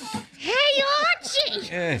 jeez. Hey, Archie!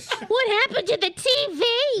 Yes. What happened to the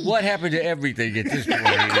TV? What happened to everything at this point?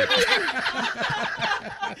 And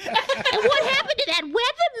what happened to that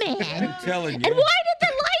weatherman? I'm telling you. And why did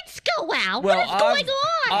the lights go out? Well, what is going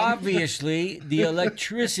on? Obviously, the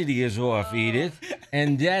electricity is off, Edith,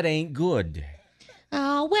 and that ain't good.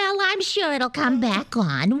 Oh, well, I'm sure it'll come back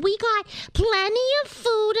on. We got plenty of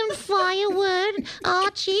food and firewood,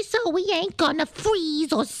 Archie, so we ain't gonna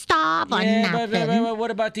freeze or starve or nothing. But what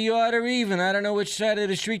about the odd or even? I don't know which side of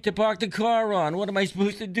the street to park the car on. What am I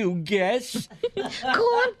supposed to do, guess?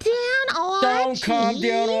 Calm down, Archie. Don't calm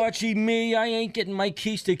down, Archie. Me, I ain't getting my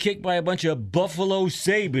keister kicked by a bunch of Buffalo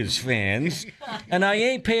Sabres fans. And I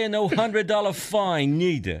ain't paying no $100 fine,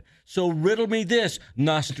 neither. So riddle me this,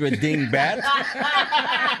 Nostra Dingbat.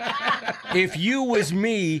 If you was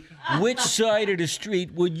me, which side of the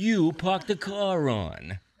street would you park the car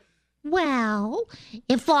on? Well,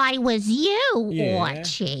 if I was you,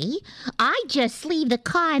 Archie, I'd just leave the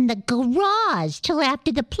car in the garage till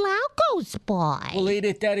after the plow goes by. Well,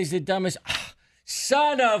 Edith, that is the dumbest...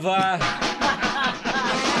 Son of a...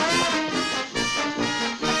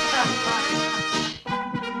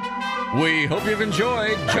 We hope you've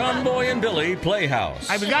enjoyed John Boy and Billy Playhouse.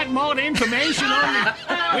 I've got more information on the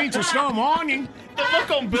winter storm warning. The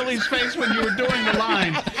look on Billy's face when you were doing the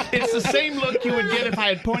line, it's the same look you would get if I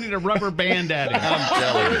had pointed a rubber band at him. I'm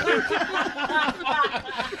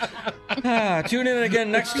telling you. Tune in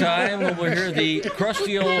again next time when we hear the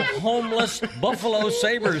crusty old homeless Buffalo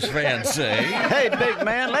Sabres fan say, "Hey, big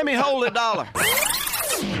man, let me hold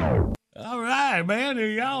 $1." All right, man.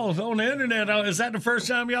 Y'all on the internet. Is that the first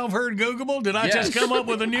time y'all have heard Googleable? Did I just come up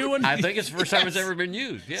with a new one? I think it's the first time it's ever been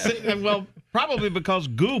used. Yeah. Well, probably because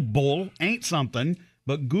Google ain't something,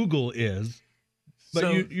 but Google is. But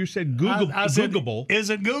So, you said Google. I said, Googleable.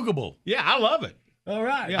 is it Googleable? Yeah, I love it. All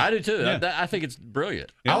right. Yeah. I do too. Yeah. I think it's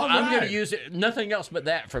brilliant. Yeah. I'm going right. to use it, nothing else but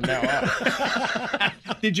that from now on.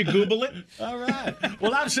 Did you Google it? All right.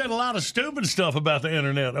 Well, I've said a lot of stupid stuff about the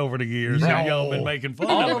internet over the years. No. And y'all been making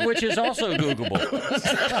fun All of of it. which is also Googleable.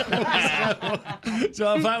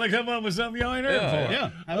 So I finally come up with something y'all ain't heard before.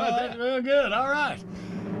 Yeah. How about that? Real good. All right.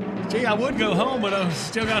 Gee, I would go home, but I've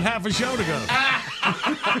still got half a show to go.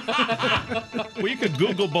 Well, you could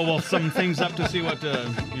Google some things up to see what to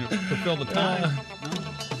fill the time.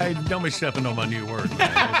 Hey, don't be stepping on my new word.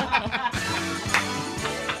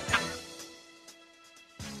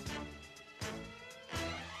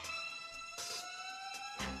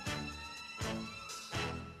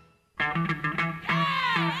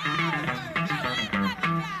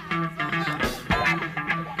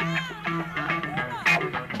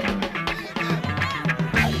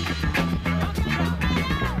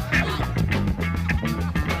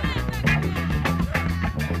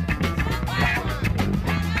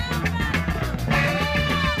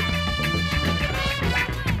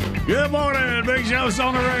 Good morning, Big Show's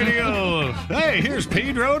on the radio. Hey, here's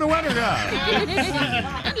Pedro the Weather Guy.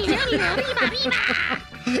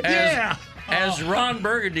 Yeah. As Ron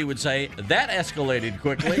Burgundy would say, that escalated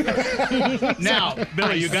quickly. Now,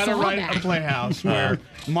 Billy, you got to saw write that. a Playhouse where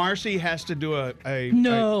Marcy has to do an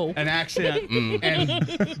accent,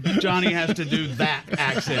 and Johnny has to do that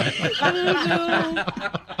accent.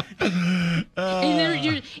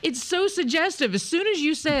 And it's so suggestive. As soon as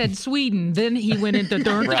you said Sweden, then he went into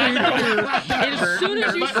as soon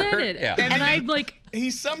as you said it. Yeah. And I'd like...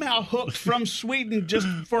 He's somehow hooked from Sweden just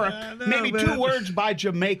for maybe 2 words by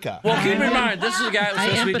Jamaica. Well, keep in mind, this is a guy who was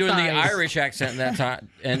supposed to be doing the empathize. Irish accent that time,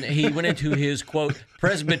 and he went into his, quote,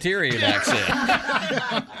 Presbyterian accent.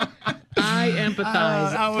 I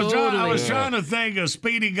empathize. I was trying to think of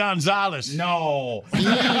Speedy Gonzalez. No.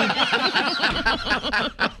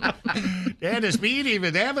 And a Speedy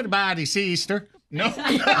with everybody, sister. No.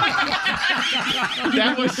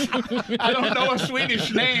 That was, I don't know a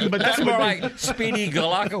Swedish name, but That's that more would be- like Speedy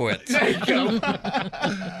Galakowitz. There you go.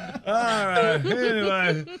 All right.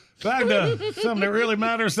 Anyway, back to something that really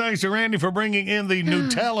matters. Thanks to Randy for bringing in the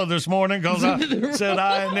Nutella this morning because I said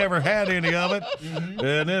I had never had any of it.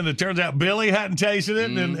 And then it turns out Billy hadn't tasted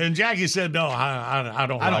it. And Jackie said, no, I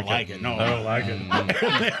don't like it. No, I don't like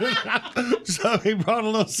it. So he brought a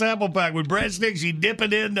little sample pack with breadsticks. You dip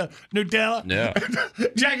it into Nutella. Yeah.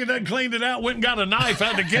 Jackie done cleaned it out, went and got a knife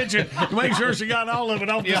out of the kitchen to make sure she got all of it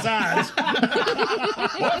off the sides.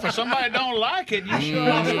 Well, for somebody that don't like it, you sure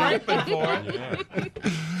are scraping for it.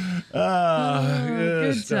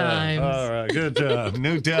 Good good stuff. times. All right, good time.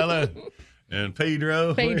 Nutella and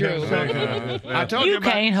Pedro. Pedro. I told you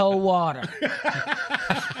about can't hold water.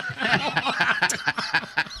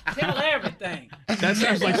 Tell everything. That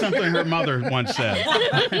sounds like something her mother once said.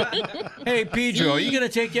 Hey, Pedro, are you going to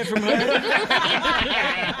take that from her?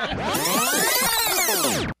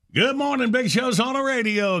 Good morning, Big Show's on the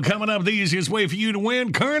radio. Coming up, the easiest way for you to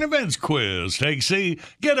win current events quiz. Take C,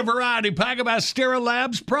 get a variety pack of Astera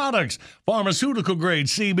Labs products. Pharmaceutical grade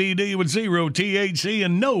CBD with 0 THC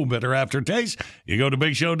and no bitter aftertaste. You go to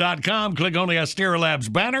BigShow.com, click on the Astera Labs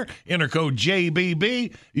banner, enter code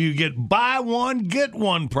JBB. You get buy one, get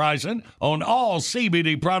one pricing on all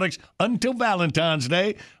CBD products until Valentine's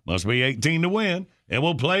Day. Must be 18 to win, and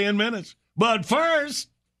we'll play in minutes. But first,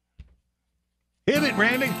 hit it,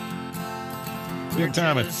 Randy. We're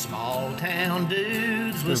just small town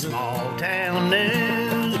dudes with small town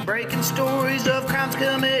news, breaking stories of crimes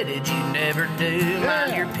committed you never do.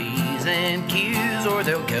 Mind your P's and Q's or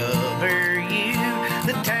they'll cover you.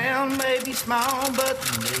 The town may be small, but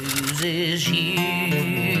the news is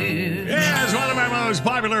huge. Yeah, it's one of our most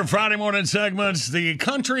popular Friday morning segments, the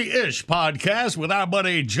Country-ish podcast with our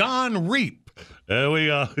buddy John Reap. We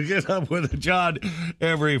get up with John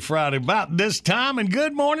every Friday about this time, and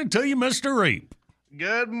good morning to you, Mr. Reap.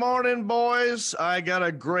 Good morning, boys. I got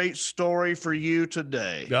a great story for you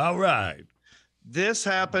today. All right. This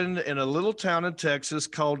happened in a little town in Texas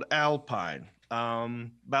called Alpine.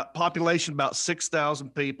 Population about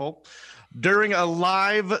 6,000 people. During a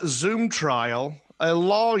live Zoom trial, a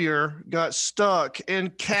lawyer got stuck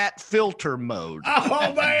in cat filter mode.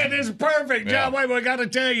 Oh, man, it's perfect. John, wait, I got to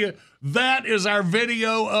tell you, that is our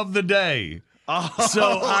video of the day.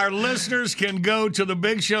 So our listeners can go to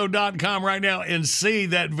thebigshow.com right now and see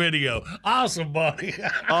that video. Awesome, buddy.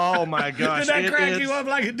 Oh, my gosh. Did that crack you up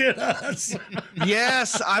like it did us?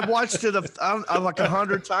 Yes, I've watched it like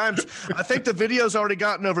 100 times. I think the video's already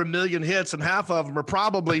gotten over 1 million hits, and half of them are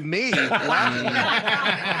probably me.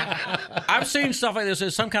 I've seen stuff like this.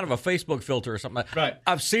 There's some kind of a Facebook filter or something. Right.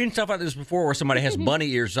 I've seen stuff like this before where somebody has bunny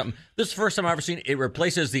ears or something. This is the first time I've ever seen it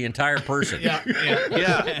replaces the entire person. Yeah.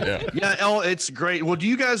 Oh, it's great. Well, do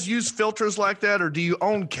you guys use filters like that, or do you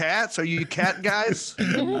own cats? Are you cat guys?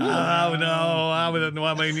 No. I mean,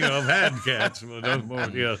 I've had cats.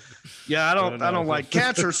 Yeah, I don't like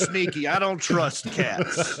cats. Are sneaky. I don't trust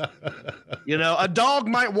cats. A dog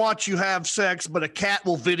might watch you have sex, but a cat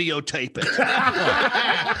will videotape it.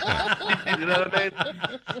 You know what I mean?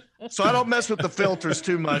 So I don't mess with the filters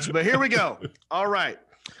too much. But here we go. All right.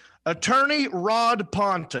 Attorney Rod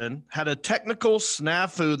Ponton had a technical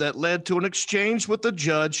snafu that led to an exchange with the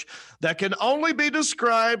judge that can only be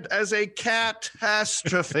described as a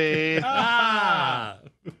catastrophe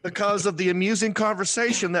because of the amusing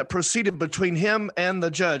conversation that proceeded between him and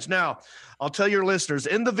the judge. Now, I'll tell your listeners,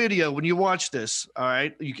 in the video, when you watch this, all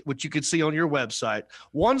right, which you can see on your website,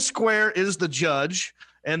 one square is the judge,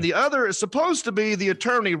 and the other is supposed to be the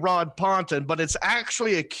attorney, Rod Ponton, but it's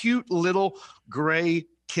actually a cute little gray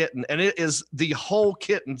kitten, and it is the whole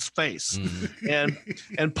kitten's face. And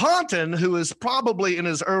Ponton, who is probably in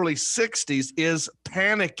his early 60s, is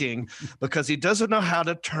panicking because he doesn't know how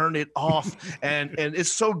to turn it off. And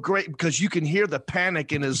it's so great because you can hear the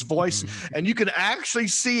panic in his voice, and you can actually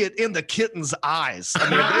see it in the kitten's eyes. I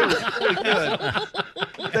mean, they were really good.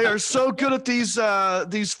 They are so good at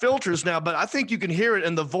these filters now, but I think you can hear it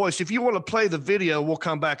in the voice. If you want to play the video, we'll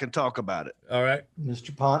come back and talk about it. All right.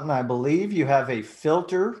 Mr. Ponton, I believe you have a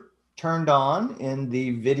filter turned on in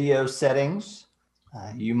the video settings.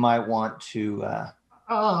 You might want to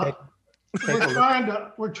take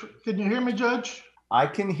can you hear me, Judge? I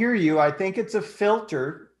can hear you. I think it's a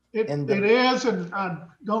filter. It is, and I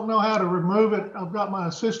don't know how to remove it. I've got my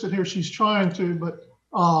assistant here. She's trying to, but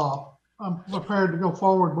I'm prepared to go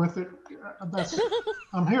forward with it.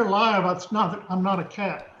 I'm here live. I'm not a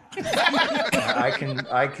cat. I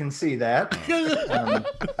can see that.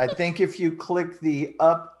 I think if you click the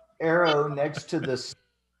up arrow next to this,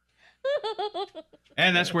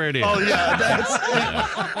 and that's where it is. Oh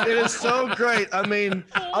yeah, it is so great. I mean,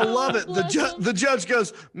 I love it. The judge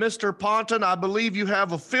goes, "Mr. Ponton, I believe you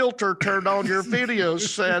have a filter turned on your video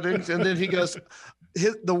settings," and then he goes,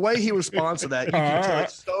 the way he responds to that, you can tell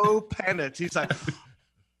it's so panicked. He's like,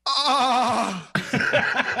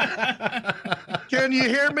 can you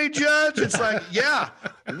hear me, Judge? It's like, yeah,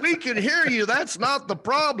 we can hear you. That's not the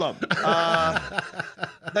problem.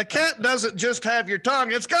 The cat doesn't just have your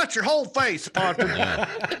tongue. It's got your whole face, Ponton. And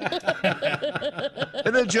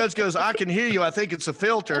then the judge goes, I can hear you. I think it's a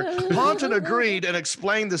filter. Ponton agreed and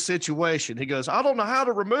explained the situation. He goes, I don't know how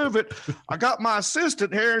to remove it. I got my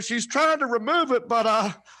assistant here, and she's trying to remove it, but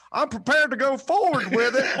I'm prepared to go forward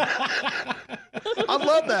with it. I'd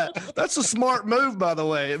love that. That's a smart move, by the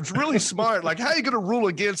way. It's really smart. Like, how are you going to rule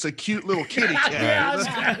against a cute little kitty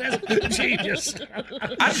cat? That's genius.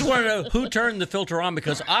 I just want to know who turned the filter on,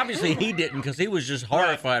 because obviously he didn't, because he was just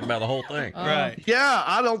horrified by the whole thing. Right. Yeah,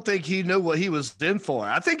 I don't think he knew what he was in for.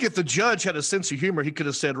 I think if the judge had a sense of humor, he could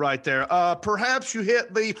have said right there, perhaps you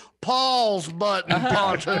hit the pause button,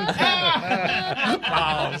 Ponton.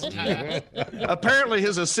 Pause. Apparently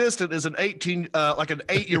his assistant is an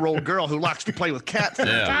 8-year-old girl who likes to play with cat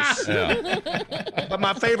filters. Yeah. But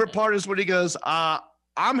my favorite part is when he goes,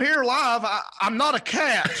 I'm here live. I'm not a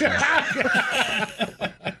cat.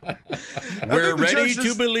 We're ready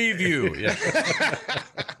to believe you. Yeah.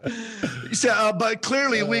 So, but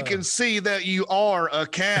clearly we can see that you are a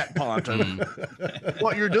cat, Ponton.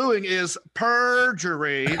 What you're doing is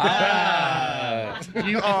perjury. You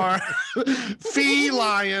are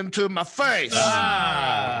feline to my face.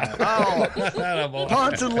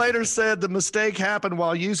 Ponton later said the mistake happened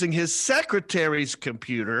while using his secretary's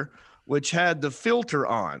computer, which had the filter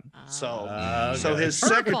on. So his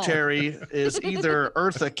secretary is either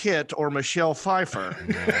Eartha Kitt or Michelle Pfeiffer.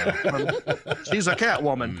 She's a cat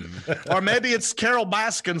woman. Or maybe it's Carol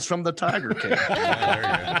Baskins from the Tiger King.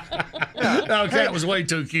 No, cat was way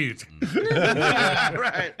too cute.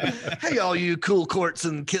 Right. Hey, all you cool courts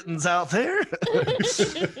and kittens out there.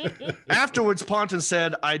 Afterwards, Ponton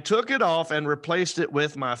said, I took it off and replaced it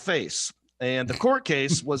with my face. And the court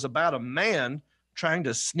case was about a man trying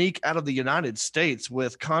to sneak out of the United States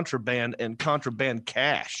with contraband and contraband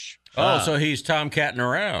cash. Oh, so he's tomcatting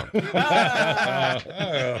around.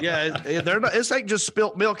 Yeah, they're not, this ain't just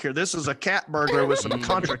spilt milk here. This is a cat burglar with some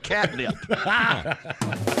contra catnip.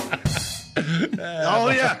 Oh,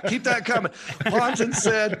 yeah, keep that coming. Ponton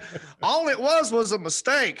said, all it was a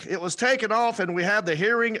mistake. It was taken off, and we had the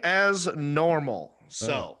hearing as normal.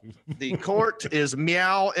 So the court is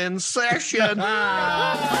meow in session.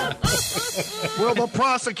 Will the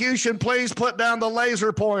prosecution please put down the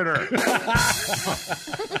laser pointer?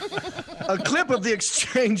 A clip of the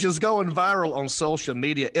exchange is going viral on social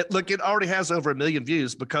media. It already has over 1 million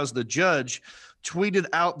views because the judge tweeted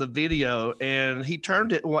out the video, and he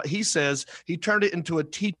turned it, what he says, he turned it into a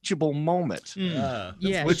teachable moment. Yeah,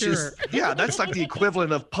 which sure. is, yeah, that's like the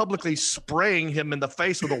equivalent of publicly spraying him in the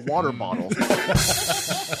face with a water bottle.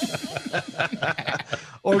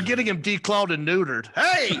 Or getting him declawed and neutered.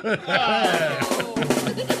 Hey!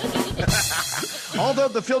 Although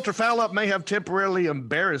the filter foul-up may have temporarily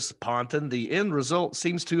embarrassed Ponton, the end result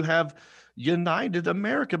seems to have united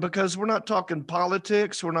America, because we're not talking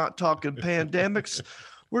politics, we're not talking pandemics,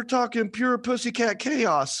 we're talking pure pussycat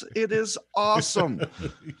chaos. It is awesome.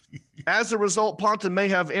 As a result, Ponton may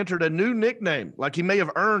have entered a new nickname, like he may have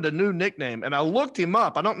earned a new nickname. And I looked him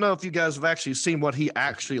up. I don't know if you guys have actually seen what he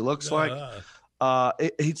actually looks like.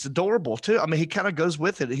 He's adorable too. I mean, he kind of goes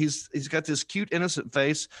with it. He's got this cute, innocent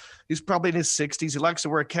face. He's probably in his 60s. He likes to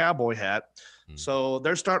wear a cowboy hat. So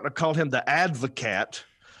they're starting to call him the Advocate.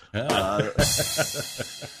 The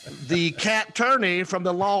cat attorney from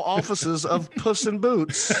the law offices of Puss in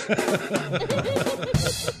Boots.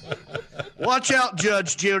 Watch out,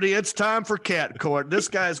 Judge Judy. It's time for cat court. This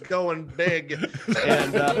guy's going big.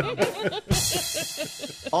 And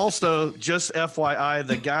also, just FYI,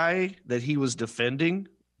 the guy that he was defending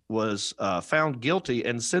was found guilty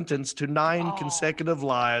and sentenced to 9 consecutive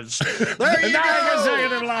lives. There you go. 9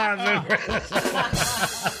 consecutive lives.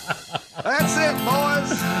 That's it,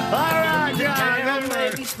 boys. All right, John.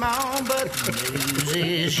 May be small, but the news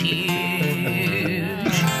is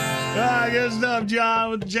huge. Good stuff, John.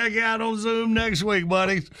 We'll check you out on Zoom next week,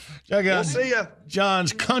 buddy. Check out We'll see ya.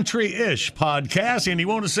 John's Country-ish podcast. And you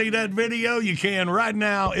want to see that video? You can right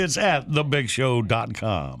now. It's at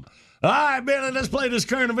thebigshow.com. All right, Billy, let's play this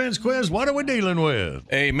current events quiz. What are we dealing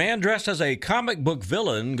with? A man dressed as a comic book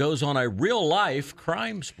villain goes on a real-life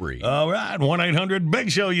crime spree. All right,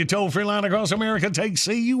 1-800-BIG-SHOW. You toll-free line across America. Take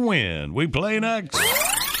C, you win. We play next.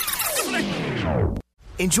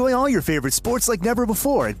 Enjoy all your favorite sports like never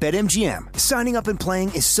before at BetMGM. Signing up and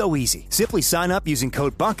playing is so easy. Simply sign up using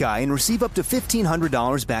code Buckeye and receive up to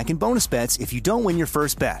 $1,500 back in bonus bets if you don't win your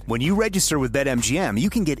first bet. When you register with BetMGM,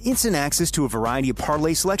 you can get instant access to a variety of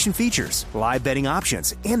parlay selection features, live betting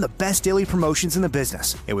options, and the best daily promotions in the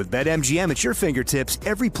business. And with BetMGM at your fingertips,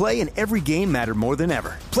 every play and every game matter more than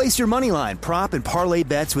ever. Place your moneyline, prop, and parlay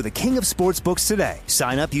bets with the king of sportsbooks today.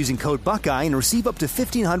 Sign up using code Buckeye and receive up to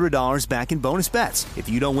 $1,500 back in bonus bets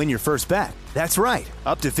if you don't win your first bet. That's right,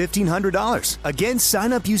 up to $1,500. Again,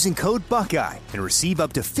 sign up using code Buckeye and receive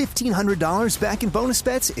up to $1,500 back in bonus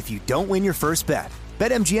bets if you don't win your first bet.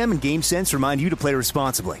 BetMGM and GameSense remind you to play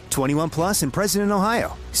responsibly. 21 plus and present in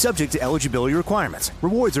Ohio. Subject to eligibility requirements.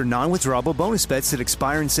 Rewards are non-withdrawable bonus bets that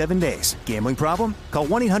expire in 7 days. Gambling problem? Call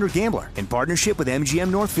 1-800-GAMBLER in partnership with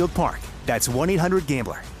MGM Northfield Park. That's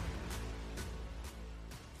 1-800-GAMBLER.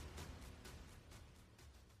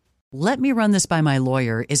 "Let me run this by my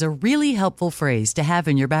lawyer" is a really helpful phrase to have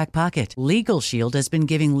in your back pocket. Legal Shield has been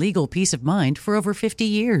giving legal peace of mind for over 50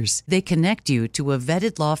 years. They connect you to a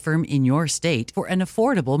vetted law firm in your state for an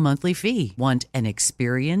affordable monthly fee. Want an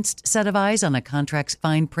experienced set of eyes on a contract's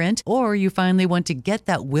fine print? Or you finally want to get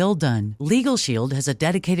that will done? Legal Shield has a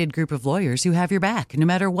dedicated group of lawyers who have your back, no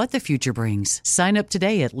matter what the future brings. Sign up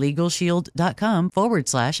today at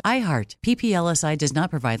LegalShield.com/iHeart. PPLSI does not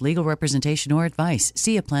provide legal representation or advice.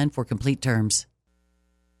 See a plan for complete terms.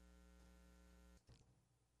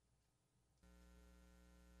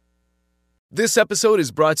 This episode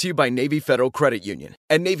is brought to you by Navy Federal Credit Union.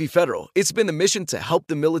 At Navy Federal, it's been the mission to help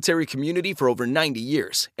the military community for over 90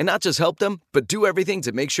 years. And not just help them, but do everything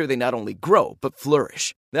to make sure they not only grow, but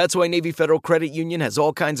flourish. That's why Navy Federal Credit Union has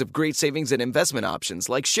all kinds of great savings and investment options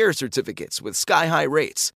like share certificates with sky-high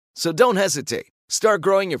rates. So don't hesitate. Start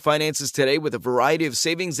growing your finances today with a variety of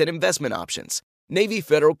savings and investment options. Navy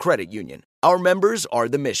Federal Credit Union. Our members are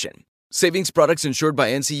the mission. Savings products insured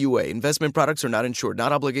by NCUA. Investment products are not insured,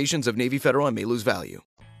 not obligations of Navy Federal and may lose value.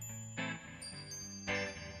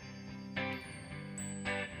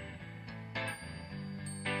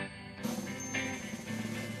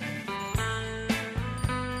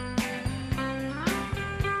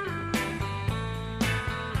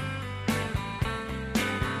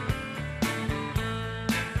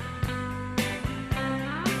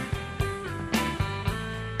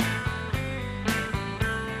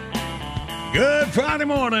 Good Friday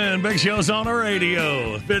morning. Big Show's on the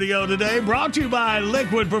radio. Video today brought to you by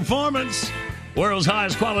Liquid Performance. World's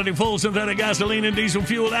highest quality full synthetic gasoline and diesel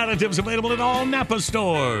fuel additives available at all Napa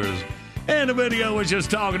stores. And the video was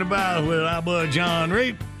just talking about with our bud John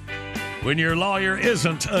Reap. When your lawyer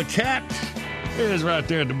isn't a cat, it is right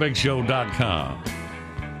there at thebigshow.com.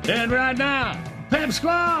 And right now, Pep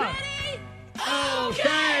Squad. Ready?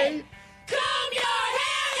 Okay. Comb your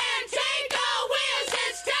hair and take a whiz.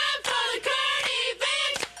 It's time for the current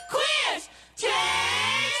events quiz.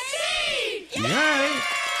 Taxi! Yay!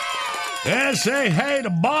 Let's say hey to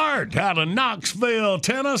Bart out of Knoxville,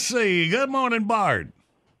 Tennessee. Good morning, Bart.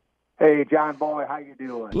 Hey, John Boy, how you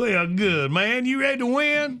doing? Well, good, man. You ready to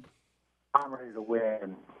win? I'm ready to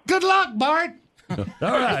win. Good luck, Bart. All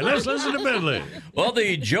right, let's listen to Bentley. Well,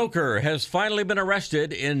 the Joker has finally been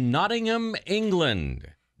arrested in Nottingham, England.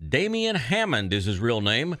 Damien Hammond is his real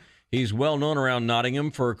name. He's well known around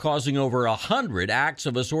Nottingham for causing over 100 acts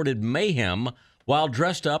of assorted mayhem while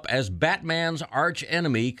dressed up as Batman's arch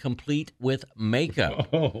enemy, complete with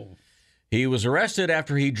makeup. Oh. He was arrested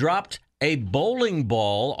after he dropped a bowling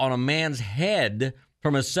ball on a man's head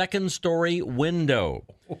from a second-story window.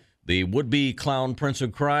 The would-be clown prince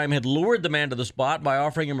of crime had lured the man to the spot by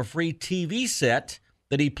offering him a free TV set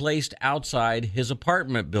that he placed outside his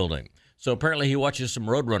apartment building. So apparently he watches some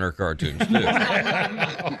Roadrunner cartoons, too.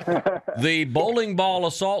 The bowling ball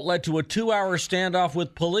assault led to a 2-hour standoff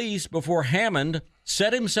with police before Hammond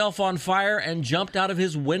set himself on fire and jumped out of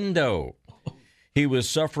his window. He was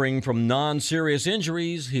suffering from non-serious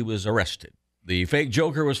injuries. He was arrested. The fake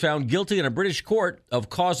Joker was found guilty in a British court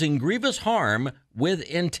of causing grievous harm with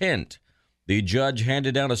intent. The judge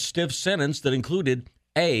handed down a stiff sentence that included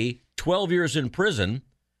A, 12 years in prison,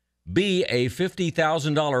 B, a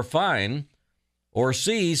 $50,000 fine, or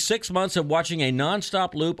C, 6 months of watching a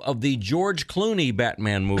nonstop loop of the George Clooney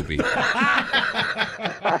Batman movie.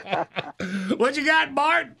 What you got,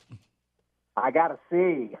 Bart? I got a C.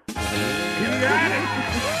 You got it.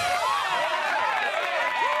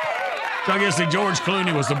 So I guess the George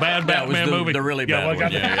Clooney was the bad Batman movie. The really bad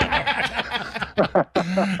one.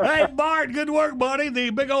 Hey, Bart, good work, buddy.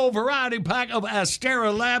 The big old variety pack of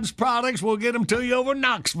Astera Labs products will get them to you over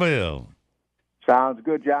Knoxville. Sounds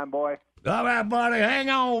good, John Boy. All right, buddy, hang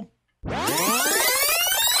on.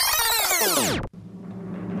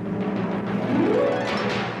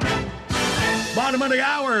 Bottom of the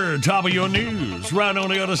hour, top of your news. Right on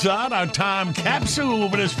the other side, our time capsule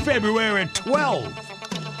for this February 12th.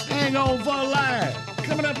 Hang on for a line.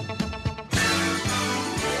 Coming up.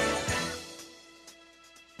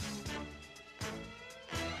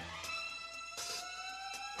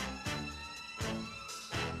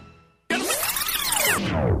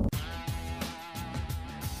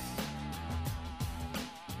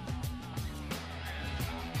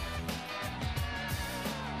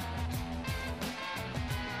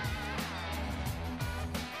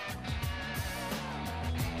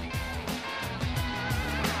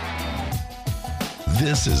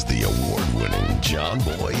 This is the award-winning John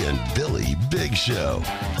Boy and Billy Big Show.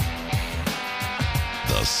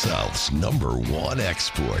 The South's #1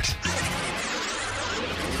 export.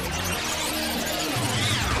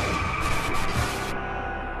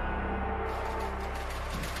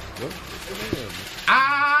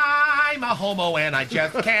 I'm a homo and I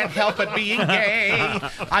just can't help but being gay.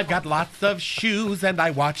 I've got lots of shoes and I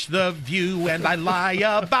watch The View and I lie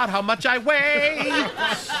about how much I weigh.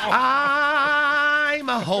 I'm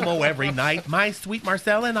a homo every night. My sweet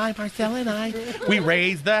Marcel and I, we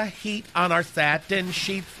raise the heat on our satin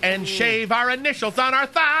sheets and shave our initials on our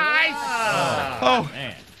thighs. Oh,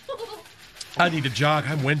 man. I need to jog.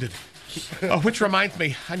 I'm winded. Oh, which reminds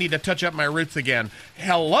me, I need to touch up my roots again.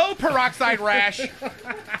 Hello, peroxide rash.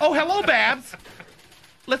 Oh, hello, Babs.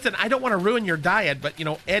 Listen, I don't want to ruin your diet, but,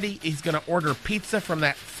 Eddie, he's going to order pizza from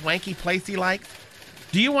that swanky place he likes.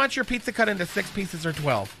 Do you want your pizza cut into 6 pieces or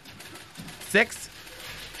 12? 6?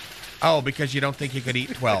 Oh, because you don't think you could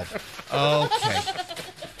eat 12. Okay.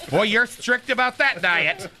 Boy, you're strict about that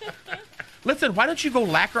diet. Listen, why don't you go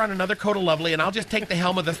lacquer on another coat of Lovely, and I'll just take the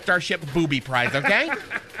helm of the Starship Booby Prize, okay?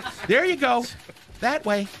 There you go. That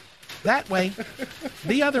way. That way.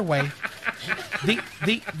 The other way.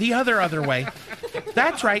 The other way.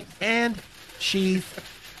 That's right. And she's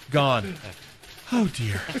gone. Oh,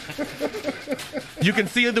 dear. You can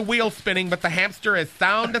see the wheel spinning, but the hamster is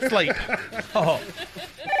sound asleep. Oh.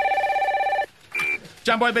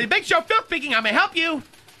 John Boy Billy Big Show, Phil speaking. I may help you.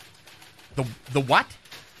 The what?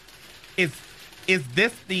 Is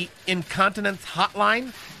this the incontinence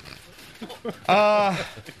hotline?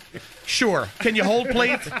 Sure. Can you hold,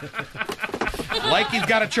 please? Like he's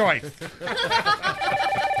got a choice.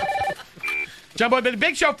 John Boy Billy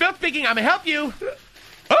Big Show, Phil speaking. I may help you.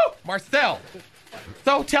 Oh, Marcel.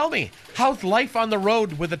 So tell me, how's life on the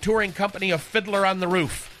road with the touring company of Fiddler on the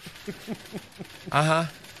Roof? Uh-huh.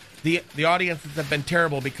 The audiences have been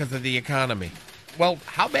terrible because of the economy. Well,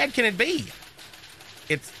 how bad can it be?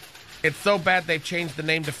 It's so bad they've changed the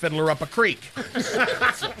name to Fiddler Up a Creek.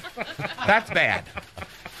 That's bad.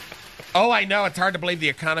 Oh, I know. It's hard to believe the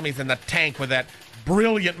economy's in the tank with that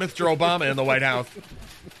brilliant Mr. Obama in the White House.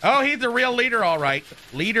 Oh, he's a real leader, all right.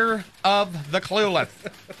 Leader of the clueless.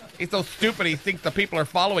 He's so stupid he thinks the people are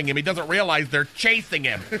following him. He doesn't realize they're chasing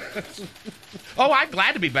him. Oh, I'm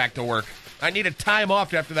glad to be back to work. I needed time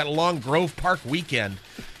off after that long Grove Park weekend.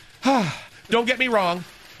 Don't get me wrong.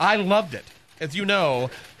 I loved it. As you know,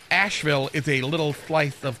 Asheville is a little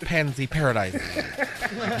slice of pansy paradise.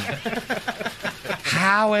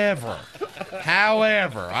 However,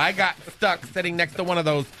 I got stuck sitting next to one of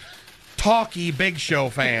those talky Big Show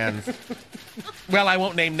fans. Well, I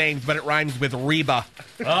won't name names, but it rhymes with Reba.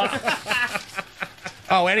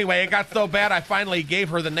 Oh, anyway, it got so bad I finally gave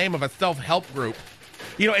her the name of a self-help group.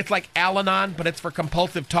 It's like Al-Anon, but it's for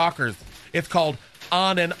compulsive talkers. It's called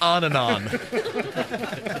On and On and On.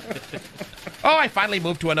 Oh, I finally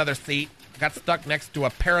moved to another seat. Got stuck next to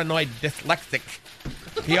a paranoid dyslexic.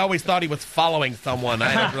 He always thought he was following someone.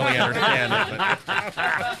 I don't really understand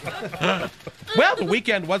it. Well, the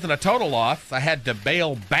weekend wasn't a total loss. I had to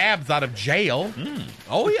bail Babs out of jail.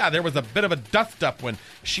 Oh, yeah, there was a bit of a dust-up when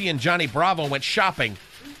she and Johnny Bravo went shopping.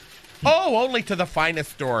 Oh, only to the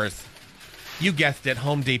finest stores. You guessed it,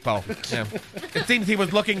 Home Depot. Yeah. It seems he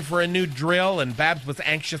was looking for a new drill, and Babs was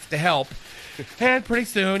anxious to help. And pretty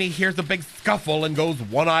soon he hears a big scuffle and goes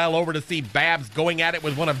one aisle over to see Babs going at it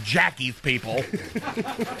with one of Jackie's people.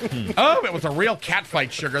 Oh, it was a real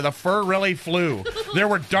catfight, sugar. The fur really flew. There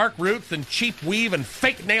were dark roots and cheap weave and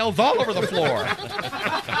fake nails all over the floor.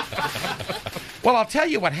 Well, I'll tell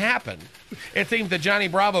you what happened. It seems that Johnny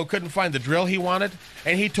Bravo couldn't find the drill he wanted,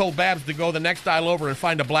 and he told Babs to go the next aisle over and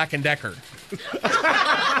find a Black & Decker.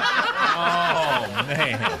 Oh,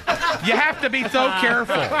 man. You have to be so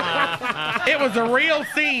careful. It was a real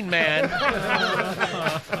scene, man.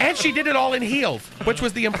 And she did it all in heels, which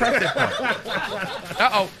was the impressive part.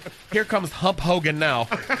 Uh-oh. Here comes Hump Hogan now.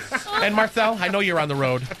 And Marcel, I know you're on the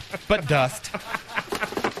road, but dust.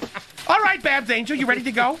 All right, Babs Angel, you ready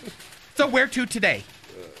to go? So where to today?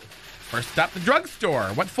 First stop, the drugstore.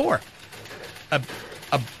 What for? A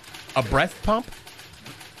breast pump?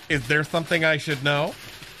 Is there something I should know?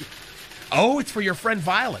 Oh, it's for your friend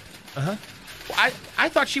Violet. Uh-huh. Well, I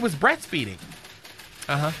thought she was breastfeeding.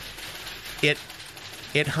 Uh-huh.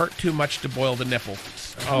 It hurt too much to boil the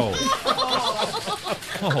nipples. Oh.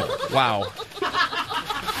 Oh, wow.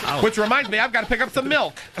 Oh. Which reminds me, I've got to pick up some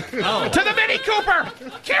milk. Oh. To the Mini Cooper!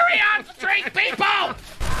 Carry on, straight people!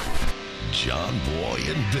 John Boy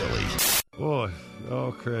and Billy. Boy,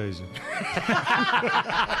 all crazy.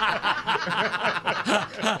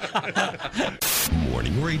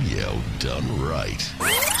 Morning radio done right.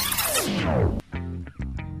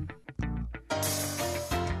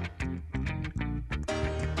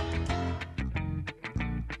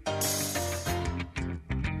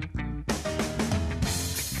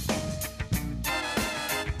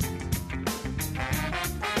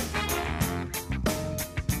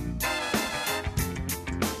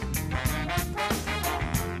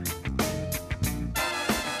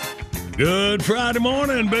 Good Friday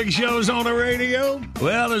morning. Big Show's on the radio.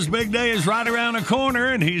 Well, his big day is right around the corner,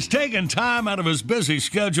 and he's taking time out of his busy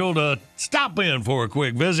schedule to stop in for a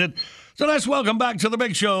quick visit. So let's welcome back to the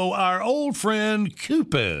Big Show our old friend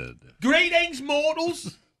Cupid. Greetings,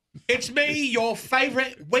 mortals. It's me, your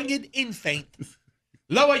favourite winged infant.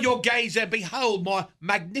 Lower your gaze and behold my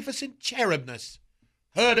magnificent cherubness.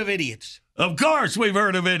 Heard of idiots? Of course we've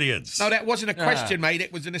heard of idiots. No, that wasn't a question, mate.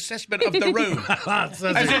 It was an assessment of the room. As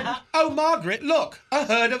in, oh, Margaret, look, a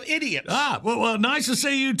herd of idiots. Well, nice to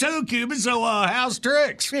see you too, Cupid. So, how's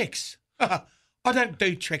tricks? Tricks? I don't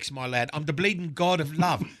do tricks, my lad. I'm the bleeding god of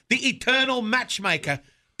love, the eternal matchmaker,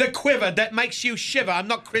 the quiver that makes you shiver. I'm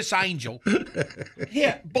not Chris Angel.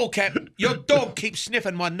 Here, Bullcap, your dog keeps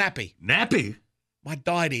sniffing my nappy. Nappy? My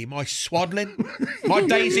diety, my swaddling, my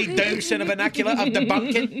Daisy Dukes in a vernacular of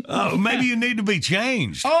debunking. Oh, maybe you need to be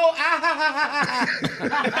changed. Oh,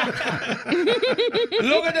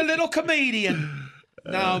 look at the little comedian.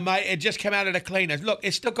 No, mate, it just came out of the cleaners. Look,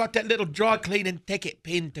 it's still got that little dry cleaning ticket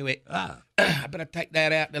pinned to it. I better take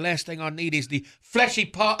that out. The last thing I need is the fleshy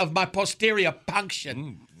part of my posterior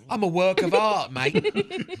punction. I'm a work of art, mate.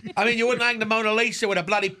 I mean, you wouldn't hang the Mona Lisa with a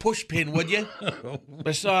bloody pushpin, would you?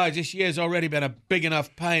 Besides, this year's already been a big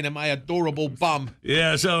enough pain in my adorable bum.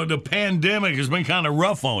 Yeah, so the pandemic has been kind of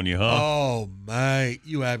rough on you, huh? Oh, mate,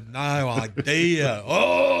 you have no idea.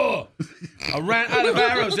 Oh! I ran out of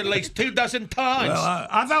arrows at least 24 times. Well,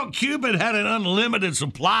 I thought Cupid had an unlimited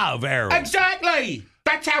supply of arrows. Exactly!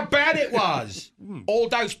 That's how bad it was. All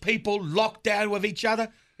those people locked down with each other.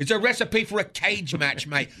 It's a recipe for a cage match,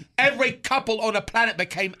 mate. Every couple on the planet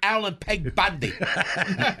became Al and Peg Bundy.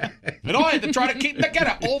 And I had to try to keep them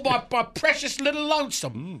together, all by my precious little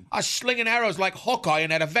lonesome. I was slinging arrows like Hawkeye in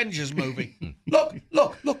that Avengers movie. Look.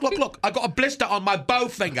 I got a blister on my bow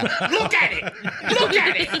finger. Look at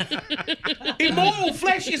it. Immortal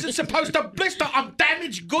flesh isn't supposed to blister on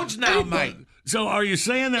damaged goods now, mate. So are you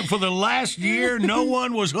saying that for the last year, no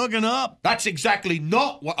one was hooking up? That's exactly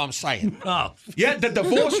not what I'm saying. Oh. Yeah, the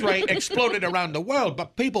divorce rate exploded around the world,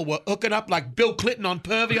 but people were hooking up like Bill Clinton on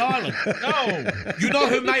Purvey Island. No. You know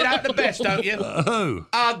who made out the best, don't you? Who?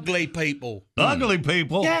 Ugly people. Ugly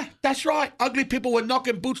people? Yeah, that's right. Ugly people were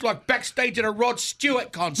knocking boots like backstage at a Rod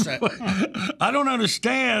Stewart concert. I don't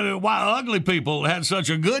understand why ugly people had such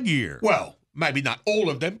a good year. Well, maybe not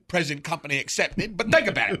all of them, present company accepted, but think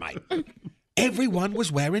about it, mate. Everyone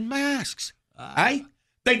was wearing masks, eh?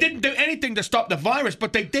 They didn't do anything to stop the virus,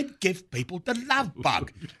 but they did give people the love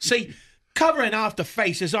bug. See, covering half the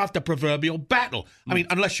face is half the proverbial battle. I mean,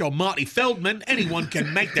 unless you're Marty Feldman, anyone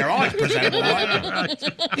can make their eyes presentable, right?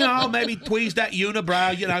 You know, maybe tweeze that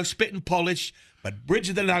unibrow, spit and polish, but bridge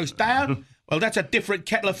of the nose down, well, that's a different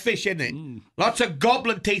kettle of fish, isn't it? Lots of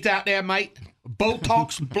goblin teeth out there, mate.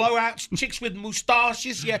 Botox, blowouts, chicks with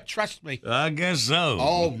moustaches. Yeah, trust me. I guess so.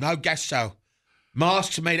 Oh, no, guess so.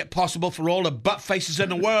 Masks made it possible for all the butt faces in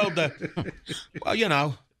the world to,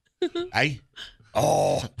 well, eh?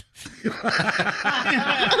 Oh.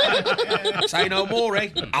 Say no more, eh?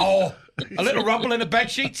 Oh. A little rumble in the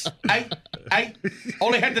bed sheets, eh?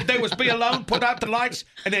 All he had to do was be alone, put out the lights,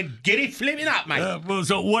 and then get it flipping up, mate. Well,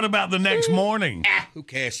 so what about the next morning? Who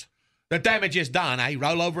cares? The damage is done, eh?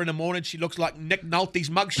 Roll over in the morning, she looks like Nick Nolte's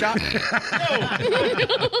mugshot.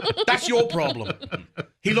 No. That's your problem.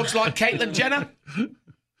 He looks like Caitlyn Jenner.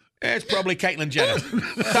 It's probably Caitlyn Jenner.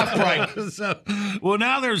 Tough break. Well,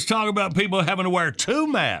 now there's talk about people having to wear 2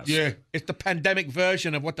 masks. Yeah, it's the pandemic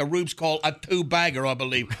version of what the Rubes call a 2-bagger, I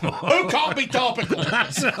believe. Who can't be topical?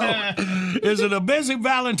 So, is it a busy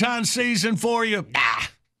Valentine's season for you? Nah.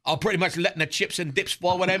 I'm pretty much letting the chips and dips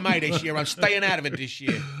fall where they may this year. I'm staying out of it this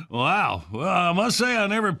year. Wow. Well, I must say I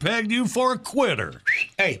never pegged you for a quitter.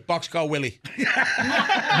 Hey, Boxcar Willie.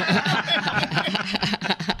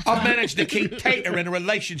 I've managed to keep Tater in a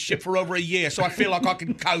relationship for over a year, so I feel like I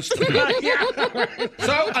can coast.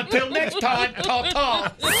 So, until next time,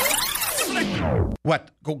 ta-ta. What?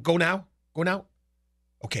 Go now? Go now?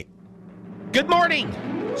 Okay. Good morning.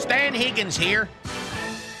 Stan Higgins here.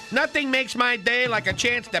 Nothing makes my day like a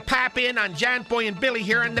chance to pop in on John Boy and Billy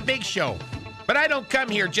here on The Big Show. But I don't come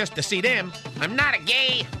here just to see them. I'm not a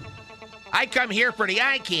gay. I come here for the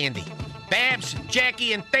eye candy. Babs,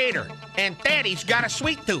 Jackie, and Theater. And Daddy's got a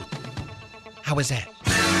sweet tooth. How was that?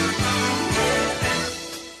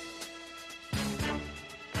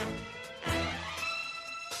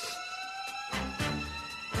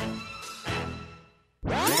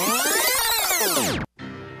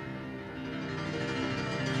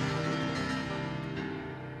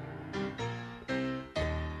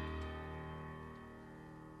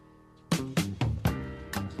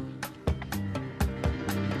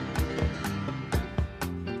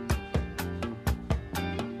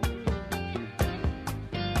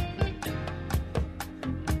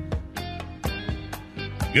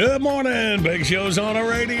 Good morning. Big Show's on the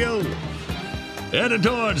radio. Headed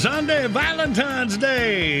toward Sunday, Valentine's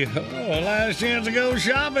Day. Oh, last chance to go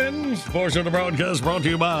shopping. Portion of the broadcast brought to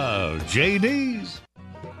you by JD's.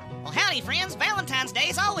 Well, howdy, friends. Valentine's Day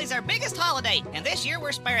is always our biggest holiday, and this year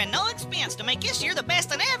we're sparing no expense to make this year the best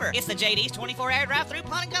than ever. It's the JD's 24-hour drive-through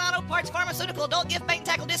pawn and gun auto parts pharmaceutical adult gift bait and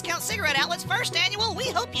tackle discount cigarette outlets first annual We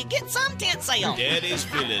Hope You Get Some tent sale. Daddy's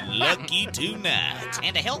feeling lucky tonight.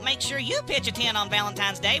 And to help make sure you pitch a tent on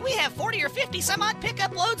Valentine's Day, we have 40 or 50 some-odd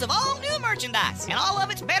pickup loads of all new merchandise. And all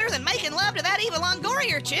of it's better than making love to that Eva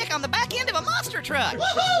Longoria chick on the back end of a monster truck.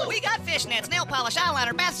 Woohoo! We got fishnets, nail polish,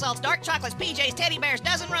 eyeliner, bath salts, dark chocolates, PJs, teddy bears,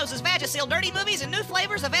 dozen roses, Vagisil, dirty movies, and new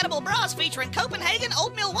flavors of edible bras featuring Copenhagen,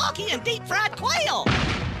 Old Milwaukee, and deep-fried quail.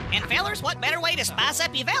 And fellers, what better way to spice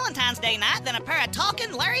up your Valentine's Day night than a pair of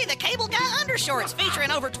talking Larry the Cable Guy undershorts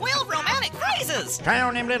featuring over 12 romantic phrases? Try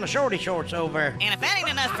on them little shorty shorts over. And if that ain't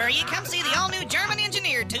enough for you, come see the all-new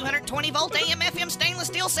German-engineered 220-volt AM/FM stainless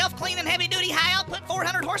steel self-cleaning heavy-duty high-output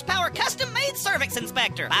 400-horsepower custom-made cervix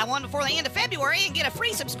inspector. Buy one before the end of February and get a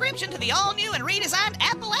free subscription to the all-new and redesigned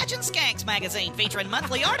Appalachian Skanks magazine featuring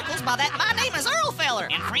monthly articles by that My Name is Earl feller.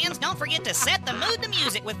 And friends, don't forget to set the mood to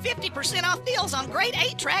music with 50% off deals on great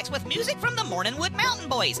 8-tracks with music from the Morningwood Mountain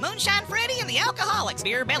Boys, Moonshine Freddie and the Alcoholics,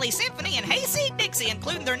 Beer Belly Symphony, and Hayseed Dixie,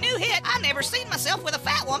 including their new hit, I Never Seen Myself with a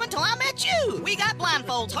Fat Woman Till I Met You. We got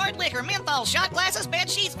blindfolds, hard liquor, menthol, shot glasses, bed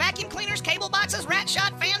sheets, vacuum cleaners, cable boxes, rat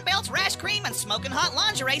shot, fan belts, rash cream, and smoking hot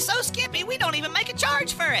lingerie so skimpy we don't even make a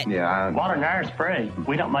charge for it. Water and air is free.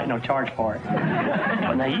 We don't make no charge for it.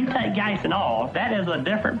 But now you take gas and all, that is a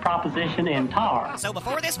different proposition in tar. So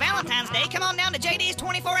before this Valentine's Day, come on down to JD's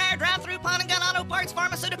 24-hour drive-through pawn and gun auto parts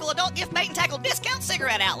pharmaceutical adult gift bait and tackle discount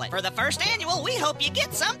cigarette outlet. For the first annual We Hope You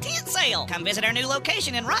Get Some tent sale. Come visit our new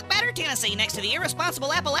location in Rock Batter, Tennessee, next to the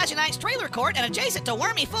irresponsible Appalachianites trailer court and adjacent to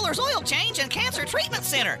Wormy Fuller's Oil Change and Cancer Treatment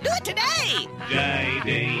Center. Do it today!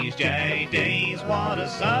 JD's, what a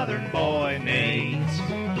Southern boy needs.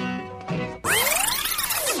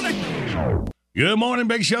 Good morning,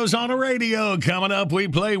 Big Show's on the radio. Coming up, we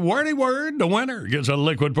play Wordy Word. The winner gets a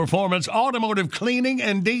Liquid Performance automotive cleaning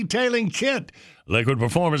and detailing kit. Liquid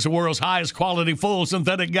Performance, the world's highest quality full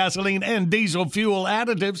synthetic gasoline and diesel fuel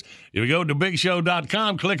additives. If you go to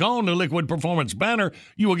BigShow.com, click on the Liquid Performance banner,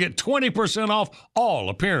 you will get 20% off all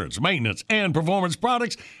appearance, maintenance, and performance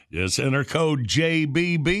products. Just enter code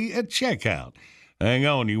JBB at checkout. Hang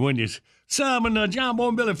on, you win you some in the John Boy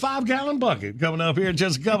and Billy 5-gallon bucket coming up here in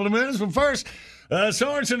just a couple of minutes. But first,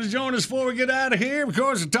 Sorensen to join us before we get out of here. Of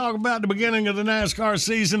course, to talk about the beginning of the NASCAR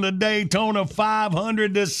season, the Daytona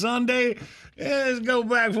 500 this Sunday. Let's go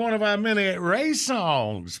back to one of our many race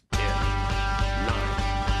songs. 10, 9,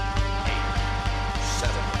 8,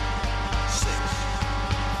 7, 6,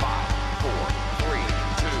 5, 4, 3,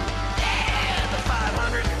 2. Yeah, the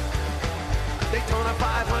 500. Daytona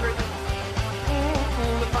 500.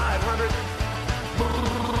 The 500.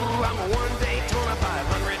 I'm a one Daytona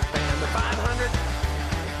 500. And the 500.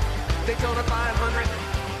 Daytona 500.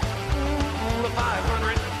 The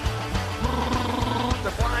 500.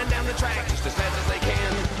 They're flying down the track just as fast as they can.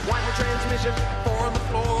 Wind the transmission, four on the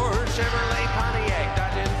floor. Chevrolet, Pontiac,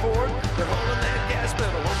 Dodge, and Ford. They're holding that gas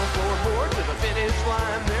pedal on the floorboard to the finish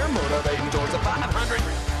line. They're motivating towards the 500.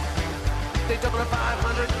 Daytona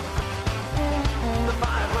 500. The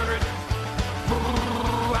 500.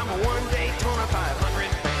 I'm a one Daytona 500.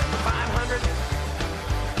 And the 500.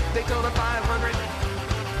 Daytona 500.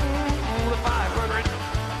 The 500.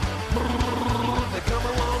 They come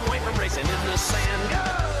a long way from racing in the sand. Go!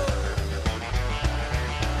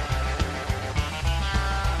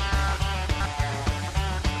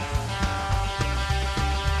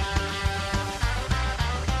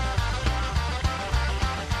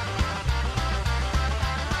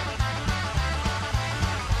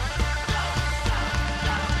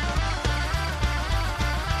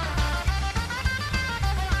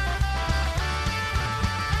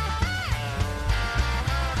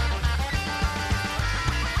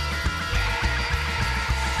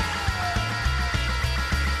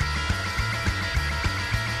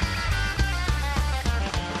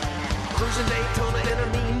 racing Daytona in a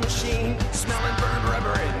mean machine, smelling burned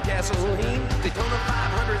rubber and gasoline. Daytona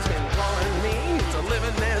 500's been calling me. It's a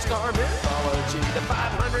living NASCAR mythology. The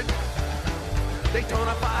 500,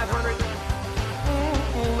 Daytona 500,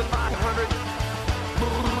 the 500.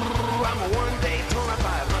 I'm a one Daytona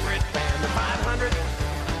 500 fan. The 500,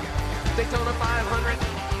 Daytona 500,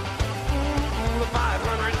 the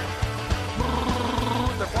 500.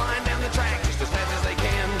 They're flying down the track just as fast as they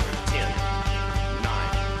can. 10, 9,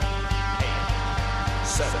 8,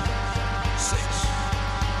 7, 6,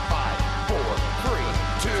 5, 4, 3,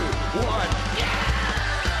 2, 1. Yeah!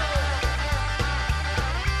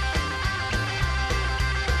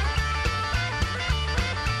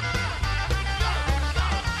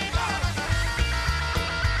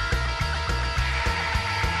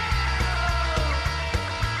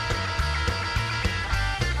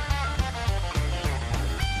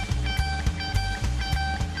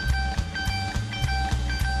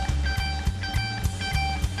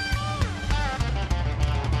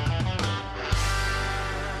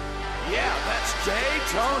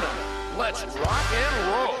 Daytona. Let's rock and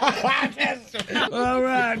roll. All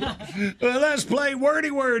right. Well, let's play Wordy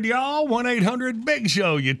Word, y'all.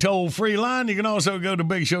 1-800-BIG-SHOW, your toll-free line. You can also go to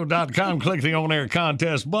BigShow.com, click the on-air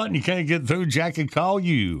contest button. You can't get through, Jack can call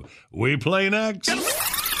you. We play next.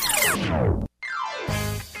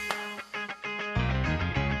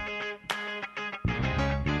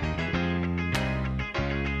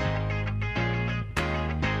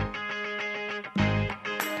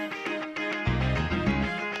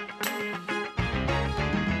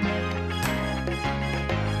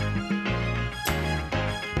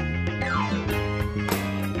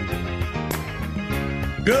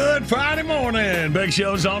 Good Friday morning. Big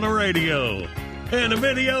Show's on the radio. And the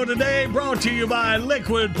video today brought to you by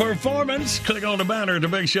Liquid Performance. Click on the banner at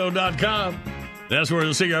thebigshow.com. That's where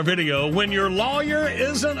you'll see our video. When your lawyer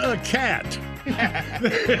isn't a cat.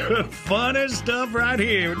 Funnest stuff right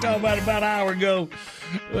here. We talked about it about an hour ago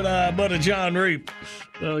with Buddy John Reap.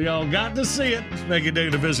 So y'all got to see it. Make a day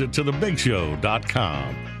to visit to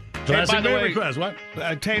thebigshow.com. Classic by the way, request. What?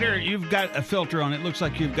 Tater, you've got a filter on. It looks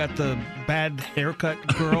like you've got the bad haircut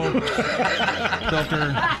girl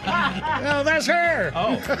filter. Oh, that's her.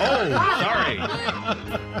 Oh, sorry.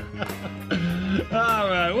 All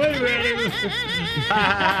right, we ready?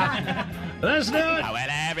 Let's do it. Well,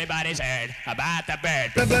 everybody's heard about the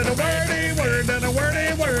bird. The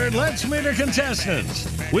wordy word. Let's meet our contestants.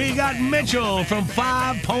 We got Mitchell from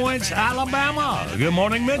 5 Points, Alabama. Good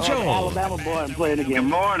morning, Mitchell. Alabama boy, I'm playing again. Good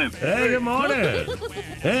morning. Hey, good morning.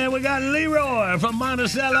 And we got Leroy from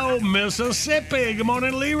Monticello, Mississippi. Good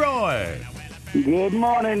morning, Leroy. Good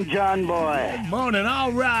morning, John Boy. Good morning.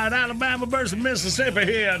 All right, Alabama versus Mississippi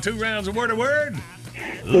here. 2 rounds of wordy word.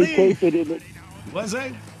 What's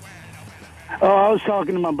that? Oh, I was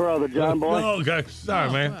talking to my brother, John Boy. Oh, okay. Sorry,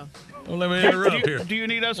 man. Wow. Don't let me interrupt here. Do you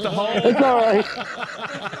need us to hold? It's all right.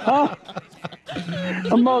 Huh?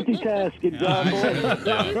 I'm multitasking, John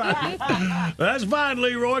Boy. Right. That's fine,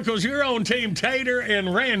 Leroy, because you're on Team Tater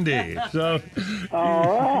and Randy. So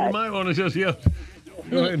all right. You might want to just go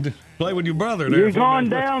ahead and play with your brother there. You're going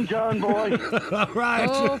down, John Boy. All right.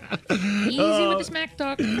 Oh, easy with the smack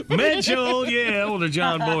talk. Mitchell, yeah, on the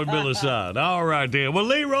John Boy Billy side. All right, then. Well,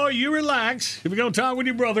 Leroy, you relax. If you're going to talk with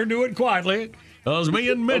your brother, do it quietly. Because me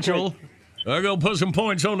and Mitchell are going to put some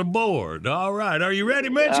points on the board. All right. Are you ready,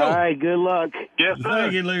 Mitchell? All right. Good luck. Yes, sir.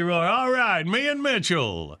 Thank you, Leroy. All right. Me and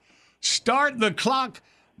Mitchell. Start the clock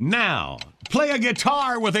now. Play a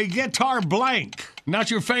guitar with a guitar blank. Not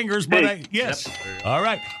your fingers, but yes. Yep. All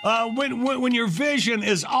right. When your vision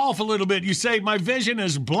is off a little bit, you say, my vision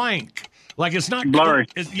is blank. Like it's not blurry.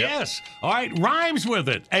 Yes. All right. Rhymes with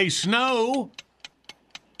it. A snow.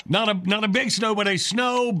 Not a big snow, but a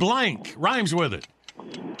snow blank. Rhymes with it.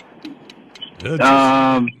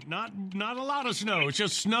 Not a lot of snow. It's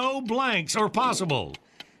just snow blanks are possible.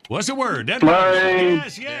 What's the word?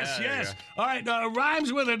 Yes. All right.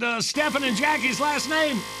 Rhymes with it. Stephen and Jackie's last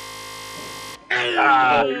name.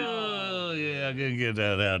 Oh, yeah, I can get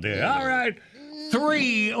that out there. All right.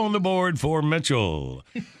 3 on the board for Mitchell.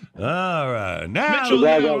 All right. Now,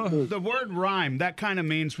 Mitchell, the word rhyme, that kind of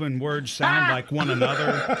means when words sound like one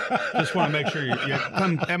another. Just want to make sure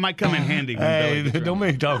that might come in handy. Hey, don't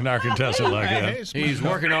be talking to our contestant like that. He's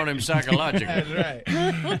working on him psychologically. That's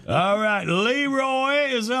right. All right. Leroy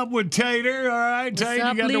is up with Tater. All right, Tater,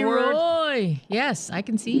 you got the word? Leroy? Yes, I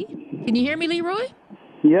can see. Can you hear me, Leroy?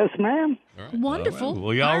 Yes, ma'am. Right. Wonderful.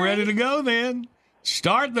 Well, y'all ready to go then?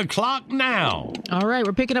 Start the clock now. All right,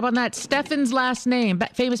 we're picking up on that. Stephen's last name,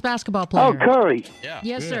 famous basketball player. Oh, Curry. Yeah.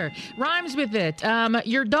 Yes, sir. Rhymes with it.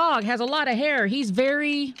 Your dog has a lot of hair. He's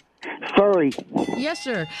very Furry. Yes,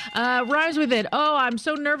 sir. Rhymes with it. Oh, I'm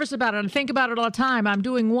so nervous about it. I think about it all the time. I'm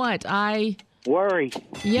doing what? Worry.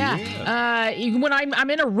 Yeah. When I'm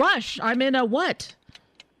in a rush. I'm in a what?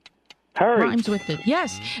 Hurry. Rhymes with it.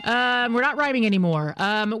 Yes. We're not rhyming anymore.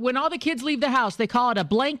 When all the kids leave the house, they call it a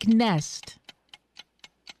blank nest.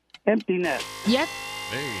 Empty nest. Yep.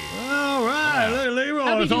 All right.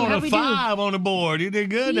 Leroy is on a 5 on the board. You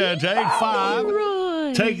did good there. Take 5.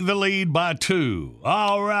 Right. Take the lead by 2.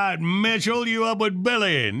 All right, Mitchell, you up with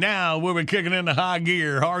Billy. Now we'll be kicking into high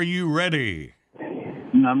gear. Are you ready?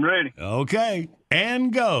 I'm ready. Okay.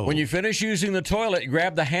 And go. When you finish using the toilet,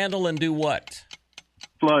 grab the handle and do what?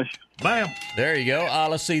 Flush. Bam. There you go.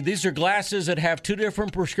 Let's see. These are glasses that have 2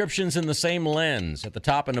 different prescriptions in the same lens at the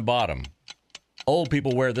top and the bottom. Old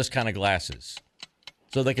people wear this kind of glasses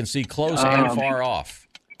so they can see close and far off.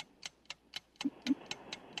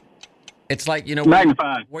 It's like,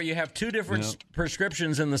 magnified. where you have 2 different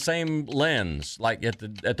prescriptions in the same lens. Like at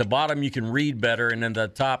the bottom, you can read better, and then the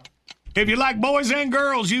top. If you like boys and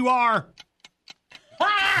girls, you are.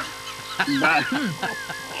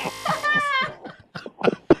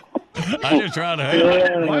 I just trying to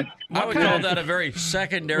help. I would call that a very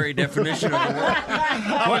secondary definition of the word.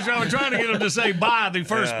 I was trying to get him to say "by" the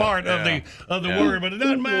first part of the word, but it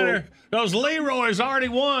doesn't matter because Leroy's already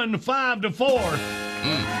won 5-4.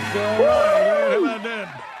 So, all right, man, how about that?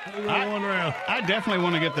 One round. I definitely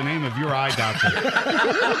want to get the name of your eye doctor.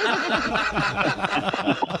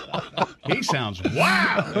 He sounds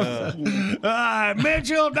wow. All right,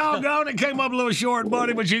 Mitchell, doggone it, came up a little short,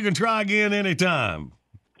 buddy, but you can try again anytime.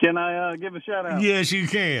 Can I give a shout out? Yes, you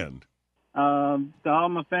can. To all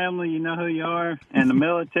my family, you know who you are, and the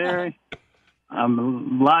military. I'm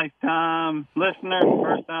a lifetime listener,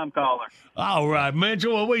 first-time caller. All right,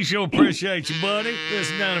 Mitchell. Well, we sure appreciate you, buddy. This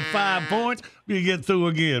is down to 5 points. You get through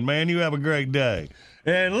again, man. You have a great day.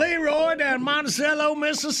 And Leroy down in Monticello,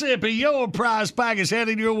 Mississippi, your prize pack is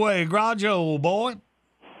headed your way. Garage, old boy.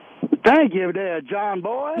 Thank you there, John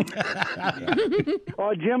Boy.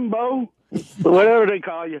 Or Jimbo. Whatever they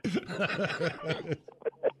call you.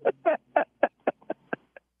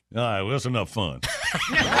 All right, well, that's enough fun.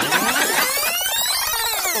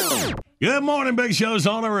 Good morning, Big Show's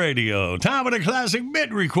on the radio. Time for the classic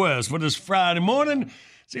bit request for this Friday morning.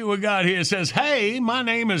 See what we got here. It says, hey, my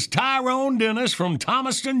name is Tyrone Dennis from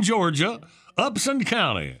Thomaston, Georgia, Upson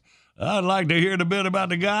County. I'd like to hear the bit about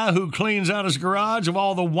the guy who cleans out his garage of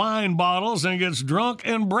all the wine bottles and gets drunk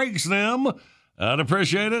and breaks them. I'd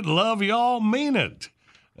appreciate it. Love y'all. Mean it.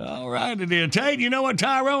 All righty, dear. Tate, you know what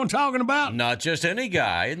Tyrone talking about? Not just any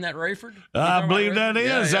guy. Isn't that Rayford? I believe that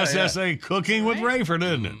is. Yeah, That's a Cooking with Rayford,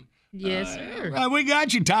 isn't it? Yes, sir. All right, we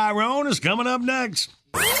got you, Tyrone. It's coming up next.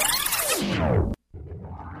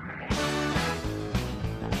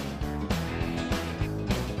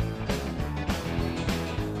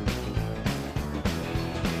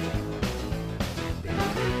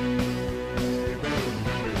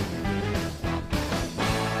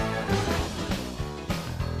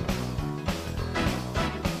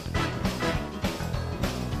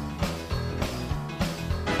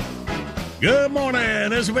 Good morning.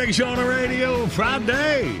 This is Big Show on the radio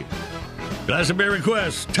Friday. Classic beer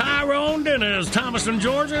request. Tyrone Dennis, Thomaston,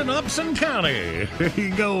 Georgia, and Upson County. Here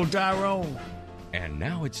you go, Tyrone. And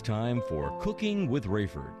now it's time for Cooking with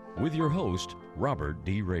Rayford with your host, Robert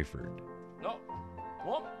D. Rayford. No,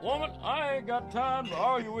 woman, I ain't got time to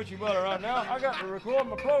argue with you about it right now. I got to record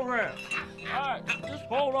my program. All right, just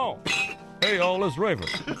hold on. Hey, y'all, this is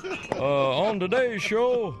Rayford. On today's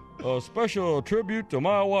show, a special tribute to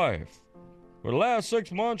my wife. For the last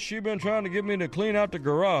 6 months, she's been trying to get me to clean out the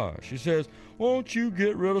garage. She says, won't you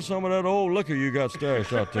get rid of some of that old liquor you got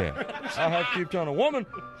stashed out there? I have to keep telling her, woman,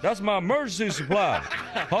 that's my emergency supply.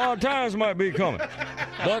 Hard times might be coming.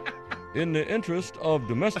 But in the interest of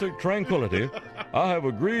domestic tranquility, I have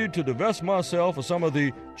agreed to divest myself of some of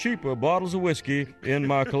the cheaper bottles of whiskey in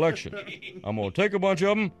my collection. I'm going to take a bunch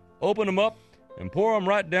of them, open them up, and pour them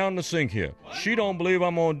right down the sink here. She don't believe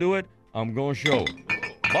I'm going to do it. I'm going to show her.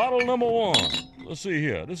 Bottle number 1. Let's see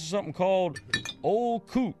here. This is something called Old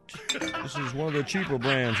Coot. This is one of the cheaper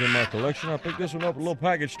brands in my collection. I picked this one up at a little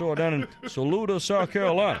package store down in Saluda, South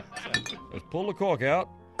Carolina. Let's pull the cork out.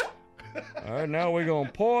 All right, now we're going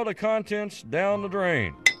to pour the contents down the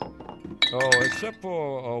drain. Oh, except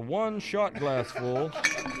for 1 shot glass full,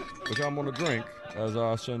 which I'm going to drink as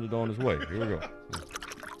I send it on its way. Here we go.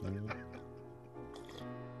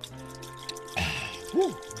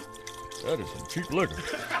 Whew. That is some cheap liquor.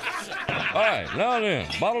 All right, now then,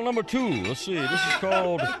 bottle number 2. Let's see. This is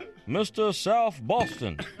called Mr. South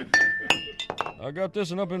Boston. I got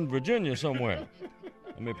this one up in Virginia somewhere.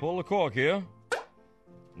 Let me pull the cork here.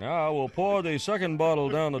 Now I will pour the second bottle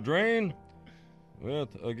down the drain with,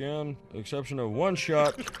 again, exception of one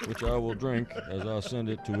shot, which I will drink as I send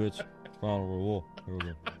it to its final reward. Here we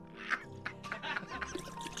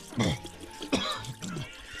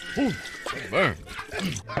go. Ooh, burn.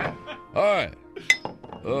 All right.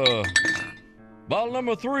 Bottle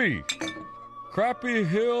number 3. Crappy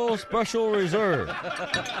Hill Special Reserve.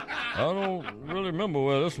 I don't really remember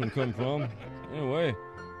where this one come from. Anyway,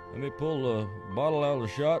 let me pull the bottle out of the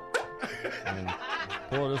shot and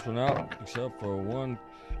pour this one out, except for one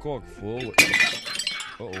cork full.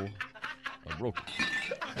 Uh-oh, I broke it.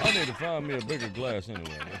 I need to find me a bigger glass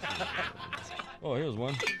anyway. Oh, here's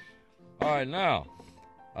one. All right, now,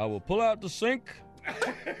 I will pull out the sink,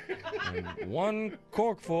 and one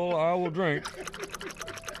cork full I will drink,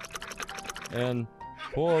 and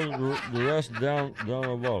pour the rest down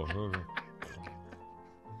the bottle.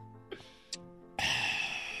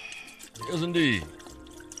 Yes, indeed.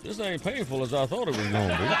 This ain't painful as I thought it was going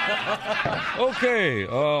to be. Okay,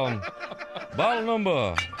 bottle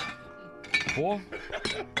number 4,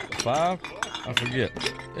 5, I forget.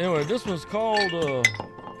 Anyway, this one's called,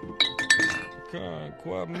 can't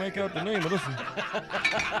quite make out the name of this one.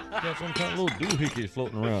 Got some kind of little doohickey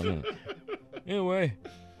floating around in it. Anyway,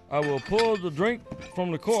 I will pull the drink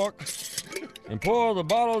from the cork and pour the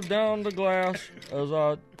bottle down the glass as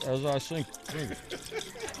I drink it.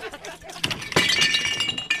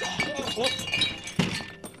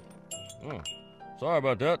 Oh, sorry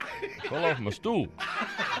about that. Fell off my stool.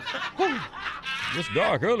 It's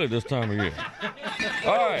dark early this time of year.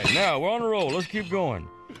 All right, now we're on the roll. Let's keep going.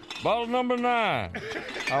 Bottle number 9.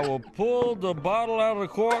 I will pull the bottle out of the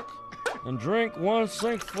cork and drink one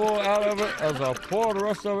sinkful out of it as I pour the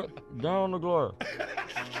rest of it down the glass.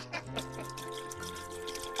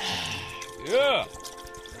 Yeah,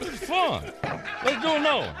 it's fun. Let's do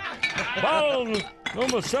another one. Bottle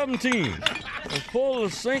number 17. We'll pull the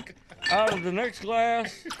sink out of the next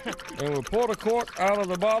glass, and we'll pour the cork out of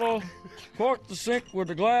the bottle, cork the sink with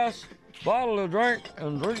the glass, bottle the drink,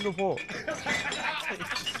 and drink the cork.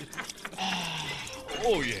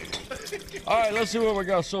 Oh, yeah. All right, let's see what we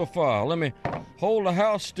got so far. Let me hold the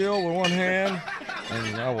house still with one hand,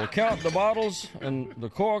 and I will count the bottles and the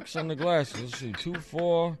corks and the glasses. Let's see, 2,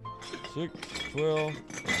 4, 6, 12,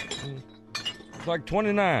 it's like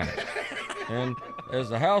 29. And as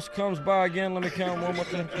the house comes by again, let me count one more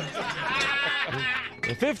time.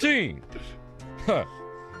 15. Huh.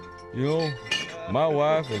 You know, my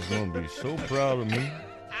wife is going to be so proud of me.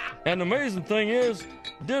 And the amazing thing is,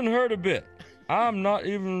 it didn't hurt a bit. I'm not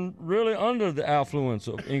even really under the affluence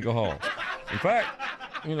of alcohol. In fact,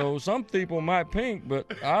 you know, some people might pink,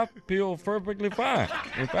 but I feel perfectly fine.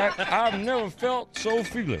 In fact, I've never felt so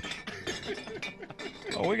foolish.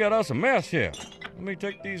 Oh, we got us a mess here. Let me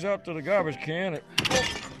take these out to the garbage can.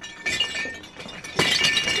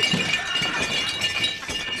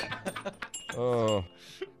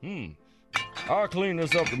 I'll clean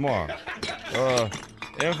this up tomorrow.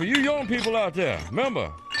 And for you young people out there,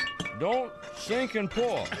 remember, don't sink and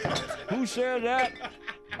pour. Who said that?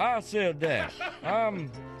 I said that. Happy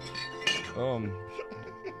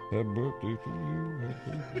birthday to you.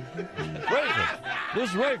 Rayford, this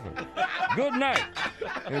is Rayford. Good night.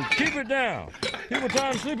 And keep it down. People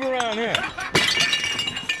trying to sleep around here.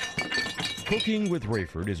 Cooking with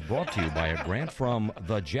Rayford is brought to you by a grant from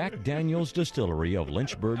the Jack Daniels Distillery of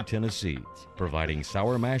Lynchburg, Tennessee, providing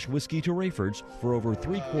sour mash whiskey to Rayfords for over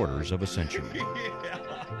 3/4 of a century.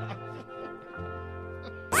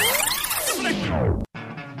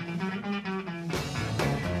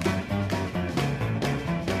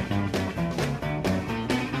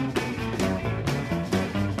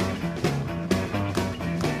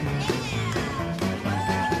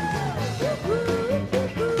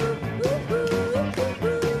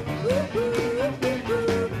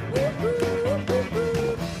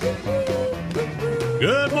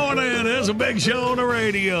 Good morning. There's a big show on the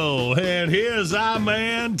radio. And here's our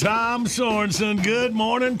man, Tom Sorensen. Good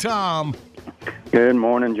morning, Tom. Good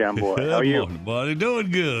morning, John Boy. How are you? Good morning, buddy. Doing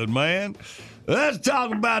good, man. Let's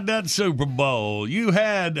talk about that Super Bowl. You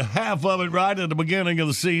had half of it right at the beginning of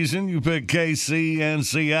the season. You picked KC and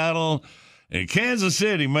Seattle and Kansas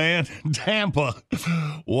City, man. Tampa.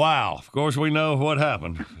 Wow. Of course, we know what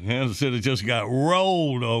happened. Kansas City just got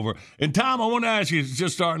rolled over. And, Tom, I want to ask you,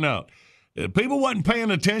 just starting out, people wasn't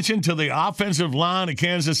paying attention to the offensive line of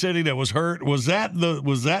Kansas City that was hurt. Was that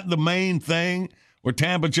the main thing where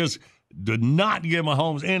Tampa just did not give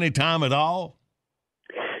Mahomes any time at all?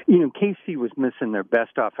 You know, KC was missing their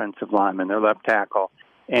best offensive lineman, their left tackle,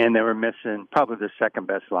 and they were missing probably their second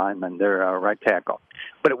best lineman, their right tackle.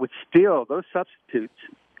 But it was still, those substitutes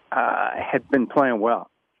had been playing well.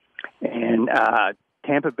 And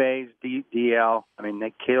Tampa Bay's DL, I mean,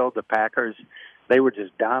 they killed the Packers. They were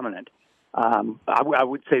just dominant. I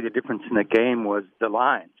would say the difference in the game was the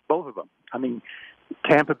lines, both of them. I mean,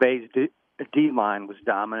 Tampa Bay's D-line was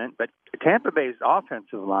dominant, but Tampa Bay's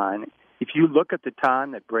offensive line, if you look at the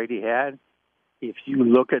time that Brady had, if you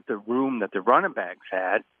look at the room that the running backs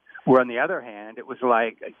had, where on the other hand, it was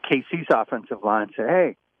like KC's offensive line said,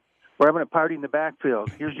 hey, we're having a party in the backfield.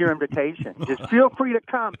 Here's your invitation. Just feel free to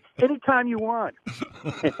come anytime you want.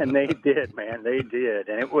 And they did, man. They did.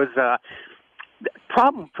 And it was the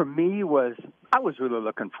problem for me was I was really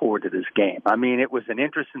looking forward to this game. I mean, it was an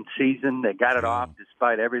interesting season. They got it off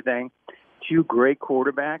despite everything. Two great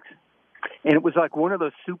quarterbacks. And it was like one of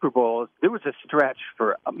those Super Bowls. There was a stretch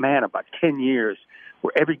for, about 10 years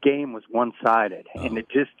where every game was one-sided. And it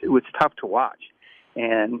was tough to watch.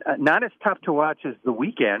 And not as tough to watch as the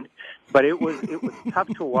weekend, but it was tough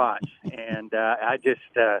to watch. And I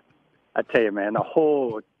tell you, man, the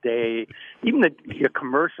whole day, even the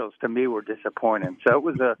commercials to me were disappointing. So it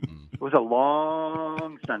was a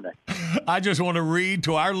long Sunday. I just want to read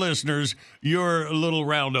to our listeners your little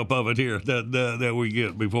roundup of it here that we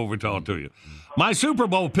get before we talk to you. My Super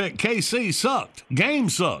Bowl pick, KC, sucked. Game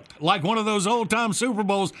sucked. Like one of those old-time Super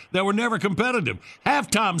Bowls that were never competitive.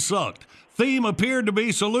 Halftime sucked. Theme appeared to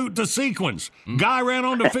be salute to sequence. Guy ran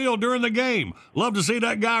on the field during the game. Love to see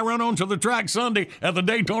that guy run onto the track Sunday at the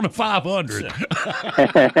Daytona 500.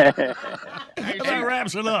 That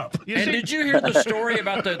wraps it up. And did you hear the story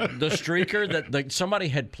about the streaker that somebody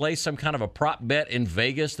had placed some kind of a prop bet in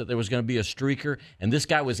Vegas that there was going to be a streaker, and this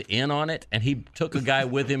guy was in on it, and he took a guy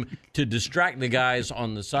with him to distract the guys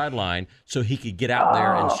on the sideline so he could get out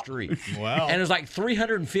there and streak. Wow. And it was like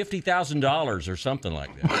 $350,000 or something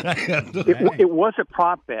like that. It was a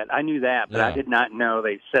prop bet. I knew that, but I did not know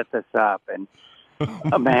they set this up. And,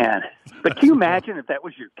 oh, man. But can you imagine if that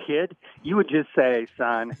was your kid? You would just say,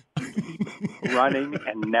 son, keep running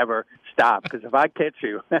and never stop, because if I catch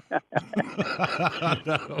you.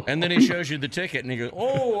 And then he shows you the ticket, and he goes,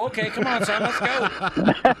 oh, okay, come on, son, let's go.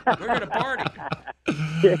 We're going to party.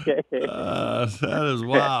 That is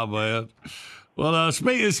wild, man. Well,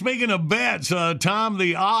 speaking of bets, Tom,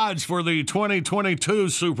 the odds for the 2022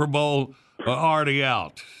 Super Bowl are already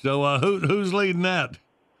out. So who's leading that?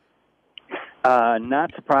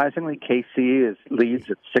 Not surprisingly, KC leads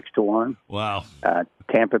at 6-1. Wow.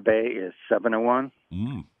 Tampa Bay is 7-1.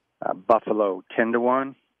 Buffalo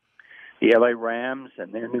 10-1. The LA Rams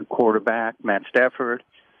and their new quarterback Matt Stafford,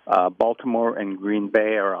 Baltimore and Green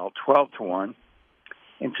Bay are all 12-1.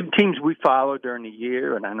 And some teams we follow during the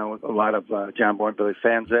year, and I know a lot of John Boy and Billy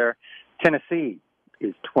fans there. Tennessee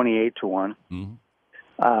is 28-1.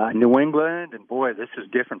 New England, and boy, this is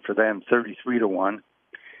different for them, 33-1.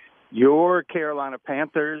 Your Carolina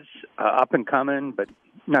Panthers, up and coming, but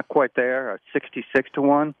not quite there, are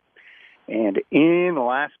 66-1. And in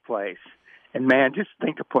last place, and man, just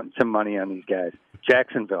think of putting some money on these guys.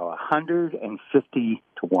 Jacksonville,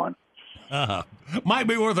 150-1. Might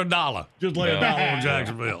be worth $1. Just lay $1 on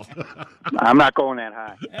Jacksonville. I'm not going that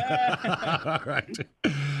high. All right.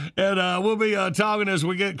 And we'll be talking as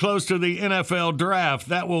we get close to the NFL draft.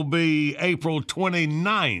 That will be April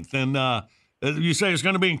 29th. And you say it's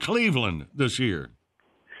going to be in Cleveland this year.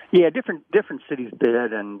 Yeah, different cities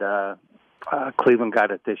bid, and Cleveland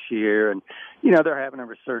got it this year. And, they're having a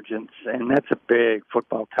resurgence, and that's a big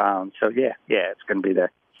football town. So, yeah, it's going to be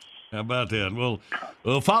there. How about that?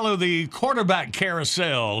 We'll follow the quarterback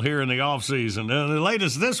carousel here in the offseason. The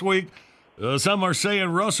latest this week, some are saying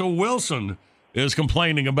Russell Wilson is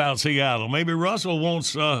complaining about Seattle. Maybe Russell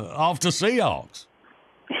wants off to Seahawks.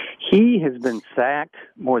 He has been sacked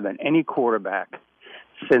more than any quarterback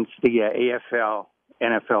since the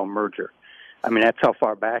AFL-NFL merger. I mean, that's how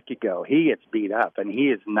far back you go. He gets beat up, and he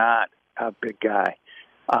is not a big guy.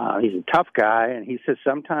 He's a tough guy, and he says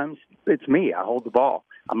sometimes it's me. I hold the ball.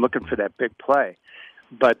 I'm looking for that big play.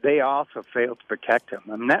 But they also failed to protect him.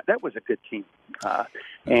 I mean, that was a good team.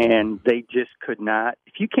 And they just could not.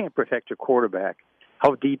 If you can't protect your quarterback,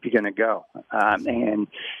 how deep are you going to go? And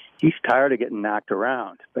he's tired of getting knocked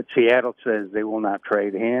around. But Seattle says they will not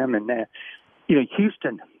trade him. And,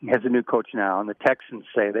 Houston has a new coach now, and the Texans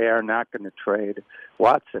say they are not going to trade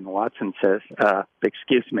Watson. Watson says,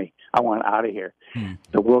 excuse me, I want out of here.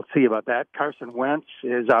 So we'll see about that. Carson Wentz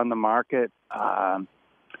is on the market.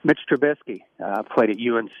 Mitch Trubisky played at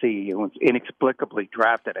UNC and was inexplicably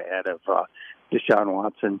drafted ahead of Deshaun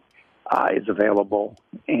Watson, is available.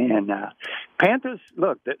 And Panthers,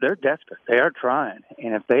 look, they're desperate. They are trying.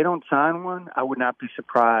 And if they don't sign one, I would not be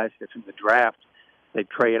surprised if in the draft they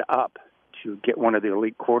trade up to get one of the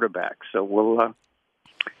elite quarterbacks. So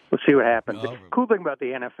We'll see what happens. The cool thing about the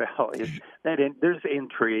NFL is that there's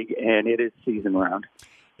intrigue, and it is season round.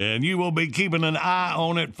 And you will be keeping an eye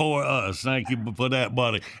on it for us. Thank you for that,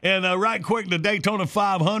 buddy. And right quick, the Daytona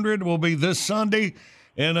 500 will be this Sunday.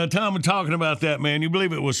 And Tom, we're talking about that, man. You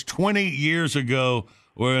believe it was 20 years ago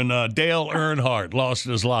when Dale Earnhardt lost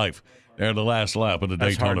his life there the last lap of the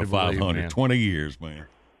Daytona 500. Believe, 20 years, man.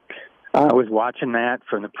 I was watching that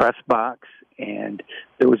from the press box, and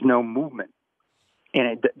there was no movement.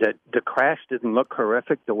 And the crash didn't look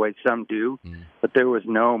horrific the way some do, but there was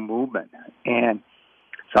no movement. And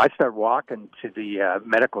so I started walking to the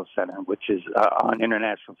medical center, which is on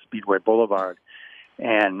International Speedway Boulevard,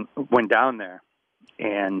 and went down there.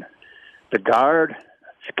 And the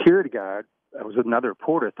security guard, was another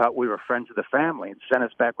reporter, thought we were friends of the family and sent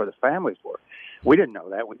us back where the families were. We didn't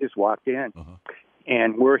know that. We just walked in.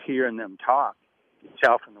 And we're hearing them talk. You can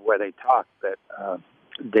tell from the way they talked that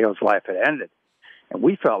Dale's life had ended. And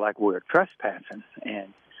we felt like we were trespassing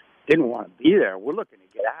and didn't want to be there. We're looking to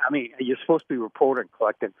get out. I mean, you're supposed to be reporting and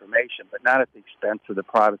collect information, but not at the expense of the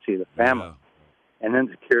privacy of the family. Yeah. And then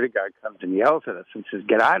the security guard comes and yells at us and says,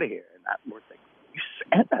 "Get out of here." And we're thinking, "You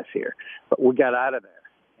sent us here." But we got out of there.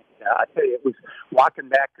 And, I tell you, it was walking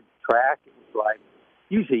back to the track. It was like,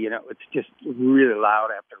 usually, it's just really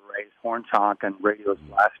loud after a race. Horns honk and radios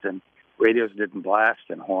blasting. Radios didn't blast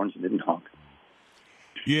and horns didn't honk.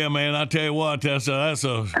 Yeah, man, I tell you what, that's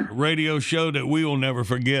a radio show that we will never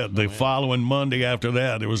forget. The following Monday after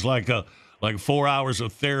that, it was like 4 hours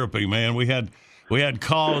of therapy, man. We had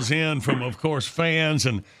calls in from, of course, fans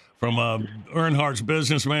and from Earnhardt's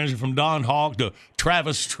business manager, from Don Hawk to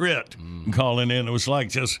Travis Tritt calling in. It was like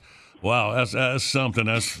just, wow, that's something.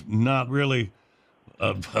 That's not really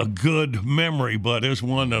a good memory, but it's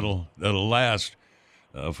one that'll last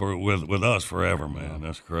with us forever, man.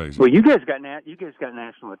 That's crazy. Well, you guys got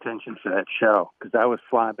national attention for that show because I was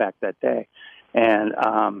flying back that day, and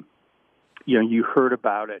you heard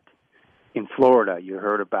about it in Florida. You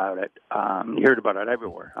heard about it. You heard about it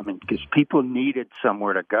everywhere. I mean, because people needed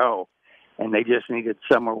somewhere to go, and they just needed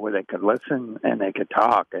somewhere where they could listen and they could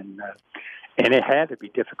talk, and it had to be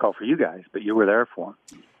difficult for you guys, but you were there for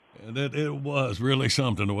them. And it was really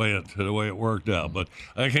something the way it worked out. But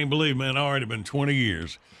I can't believe, man, already been 20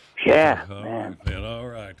 years. Yeah, man. All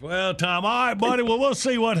right. Well, Tom, all right, buddy. Well, we'll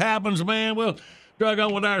see what happens, man. We'll drag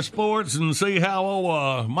on with our sports and see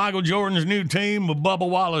how Michael Jordan's new team with Bubba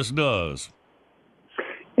Wallace does.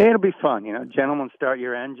 Yeah, it'll be fun. Gentlemen, start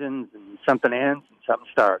your engines, and something ends and something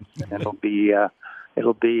starts, and it'll be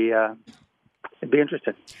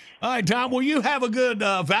interesting. All right, Tom, well, you have a good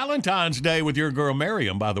Valentine's Day with your girl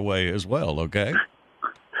Miriam, by the way, as well, okay?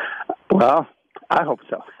 Well, I hope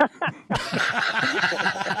so.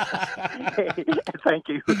 Hey, thank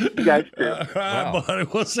you. You guys too. All right, buddy.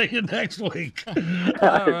 We'll see you next week.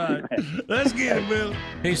 All right. Let's get it, Bill.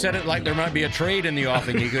 He said it like there might be a trade in the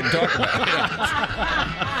offing he couldn't talk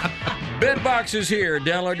about. Bedbox is here.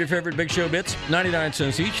 Download your favorite Big Show bits. 99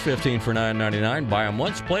 cents each, 15 for $9.99. Buy them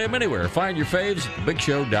once, play them anywhere. Find your faves at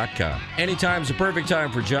thebigshow.com. Anytime's the perfect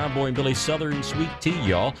time for John Boy and Billy's Southern Sweet Tea,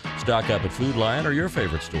 y'all. Stock up at Food Lion or your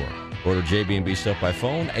favorite store. Order JB&B Stuff by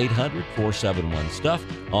phone,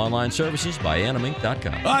 800-471-STUFF. Online services by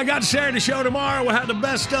animink.com. I got Saturday show tomorrow. We'll have the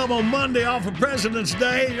best of on Monday off of President's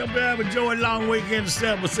Day. You'll have enjoyed a long weekend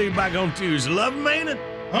stuff. We'll see you back on Tuesday. Love and mean it.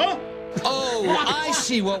 Huh? Oh, I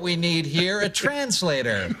see what we need here, a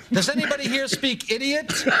translator. Does anybody here speak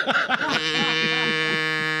idiot?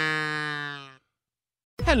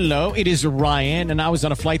 Hello, it is Ryan, and I was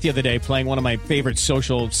on a flight the other day playing one of my favorite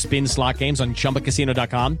social spin slot games on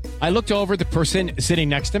ChumbaCasino.com. I looked over at the person sitting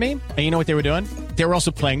next to me, and you know what they were doing? They were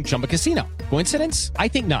also playing Chumba Casino. Coincidence? I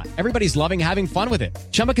think not. Everybody's loving having fun with it.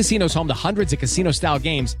 Chumba Casino is home to hundreds of casino-style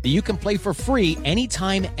games that you can play for free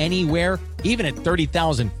anytime, anywhere, even at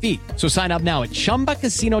 30,000 feet. So sign up now at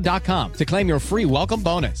ChumbaCasino.com to claim your free welcome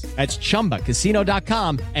bonus. That's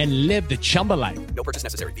ChumbaCasino.com and live the Chumba life. No purchase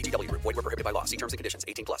necessary. VGW. Void where prohibited by law. See terms and conditions.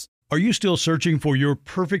 18+. Are you still searching for your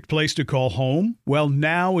perfect place to call home? Well,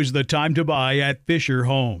 now is the time to buy at Fisher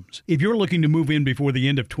Homes. If you're looking to move in before the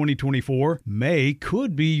end of 2024, May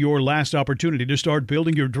could be your last opportunity to start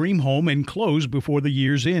building your dream home and close before the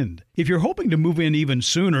year's end. If you're hoping to move in even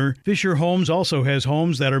sooner, Fisher Homes also has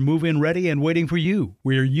homes that are move-in ready and waiting for you,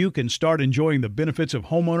 where you can start enjoying the benefits of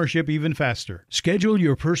homeownership even faster. Schedule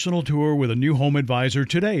your personal tour with a new home advisor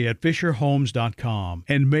today at FisherHomes.com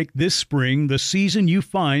and make this spring the season you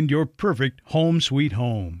find your perfect home sweet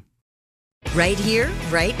home. Right here,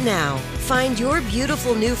 right now. Find your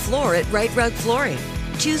beautiful new floor at Right Rug Flooring.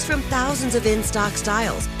 Choose from thousands of in-stock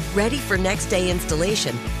styles, ready for next day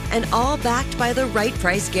installation, and all backed by the right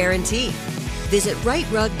price guarantee. Visit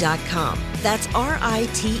rightrug.com. That's RITERUG.com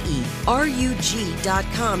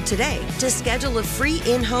today to schedule a free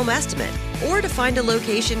in-home estimate or to find a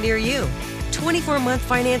location near you. 24-month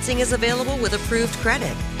financing is available with approved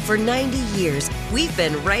credit. For 90 years, we've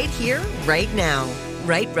been right here, right now.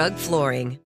 Right Rug Flooring.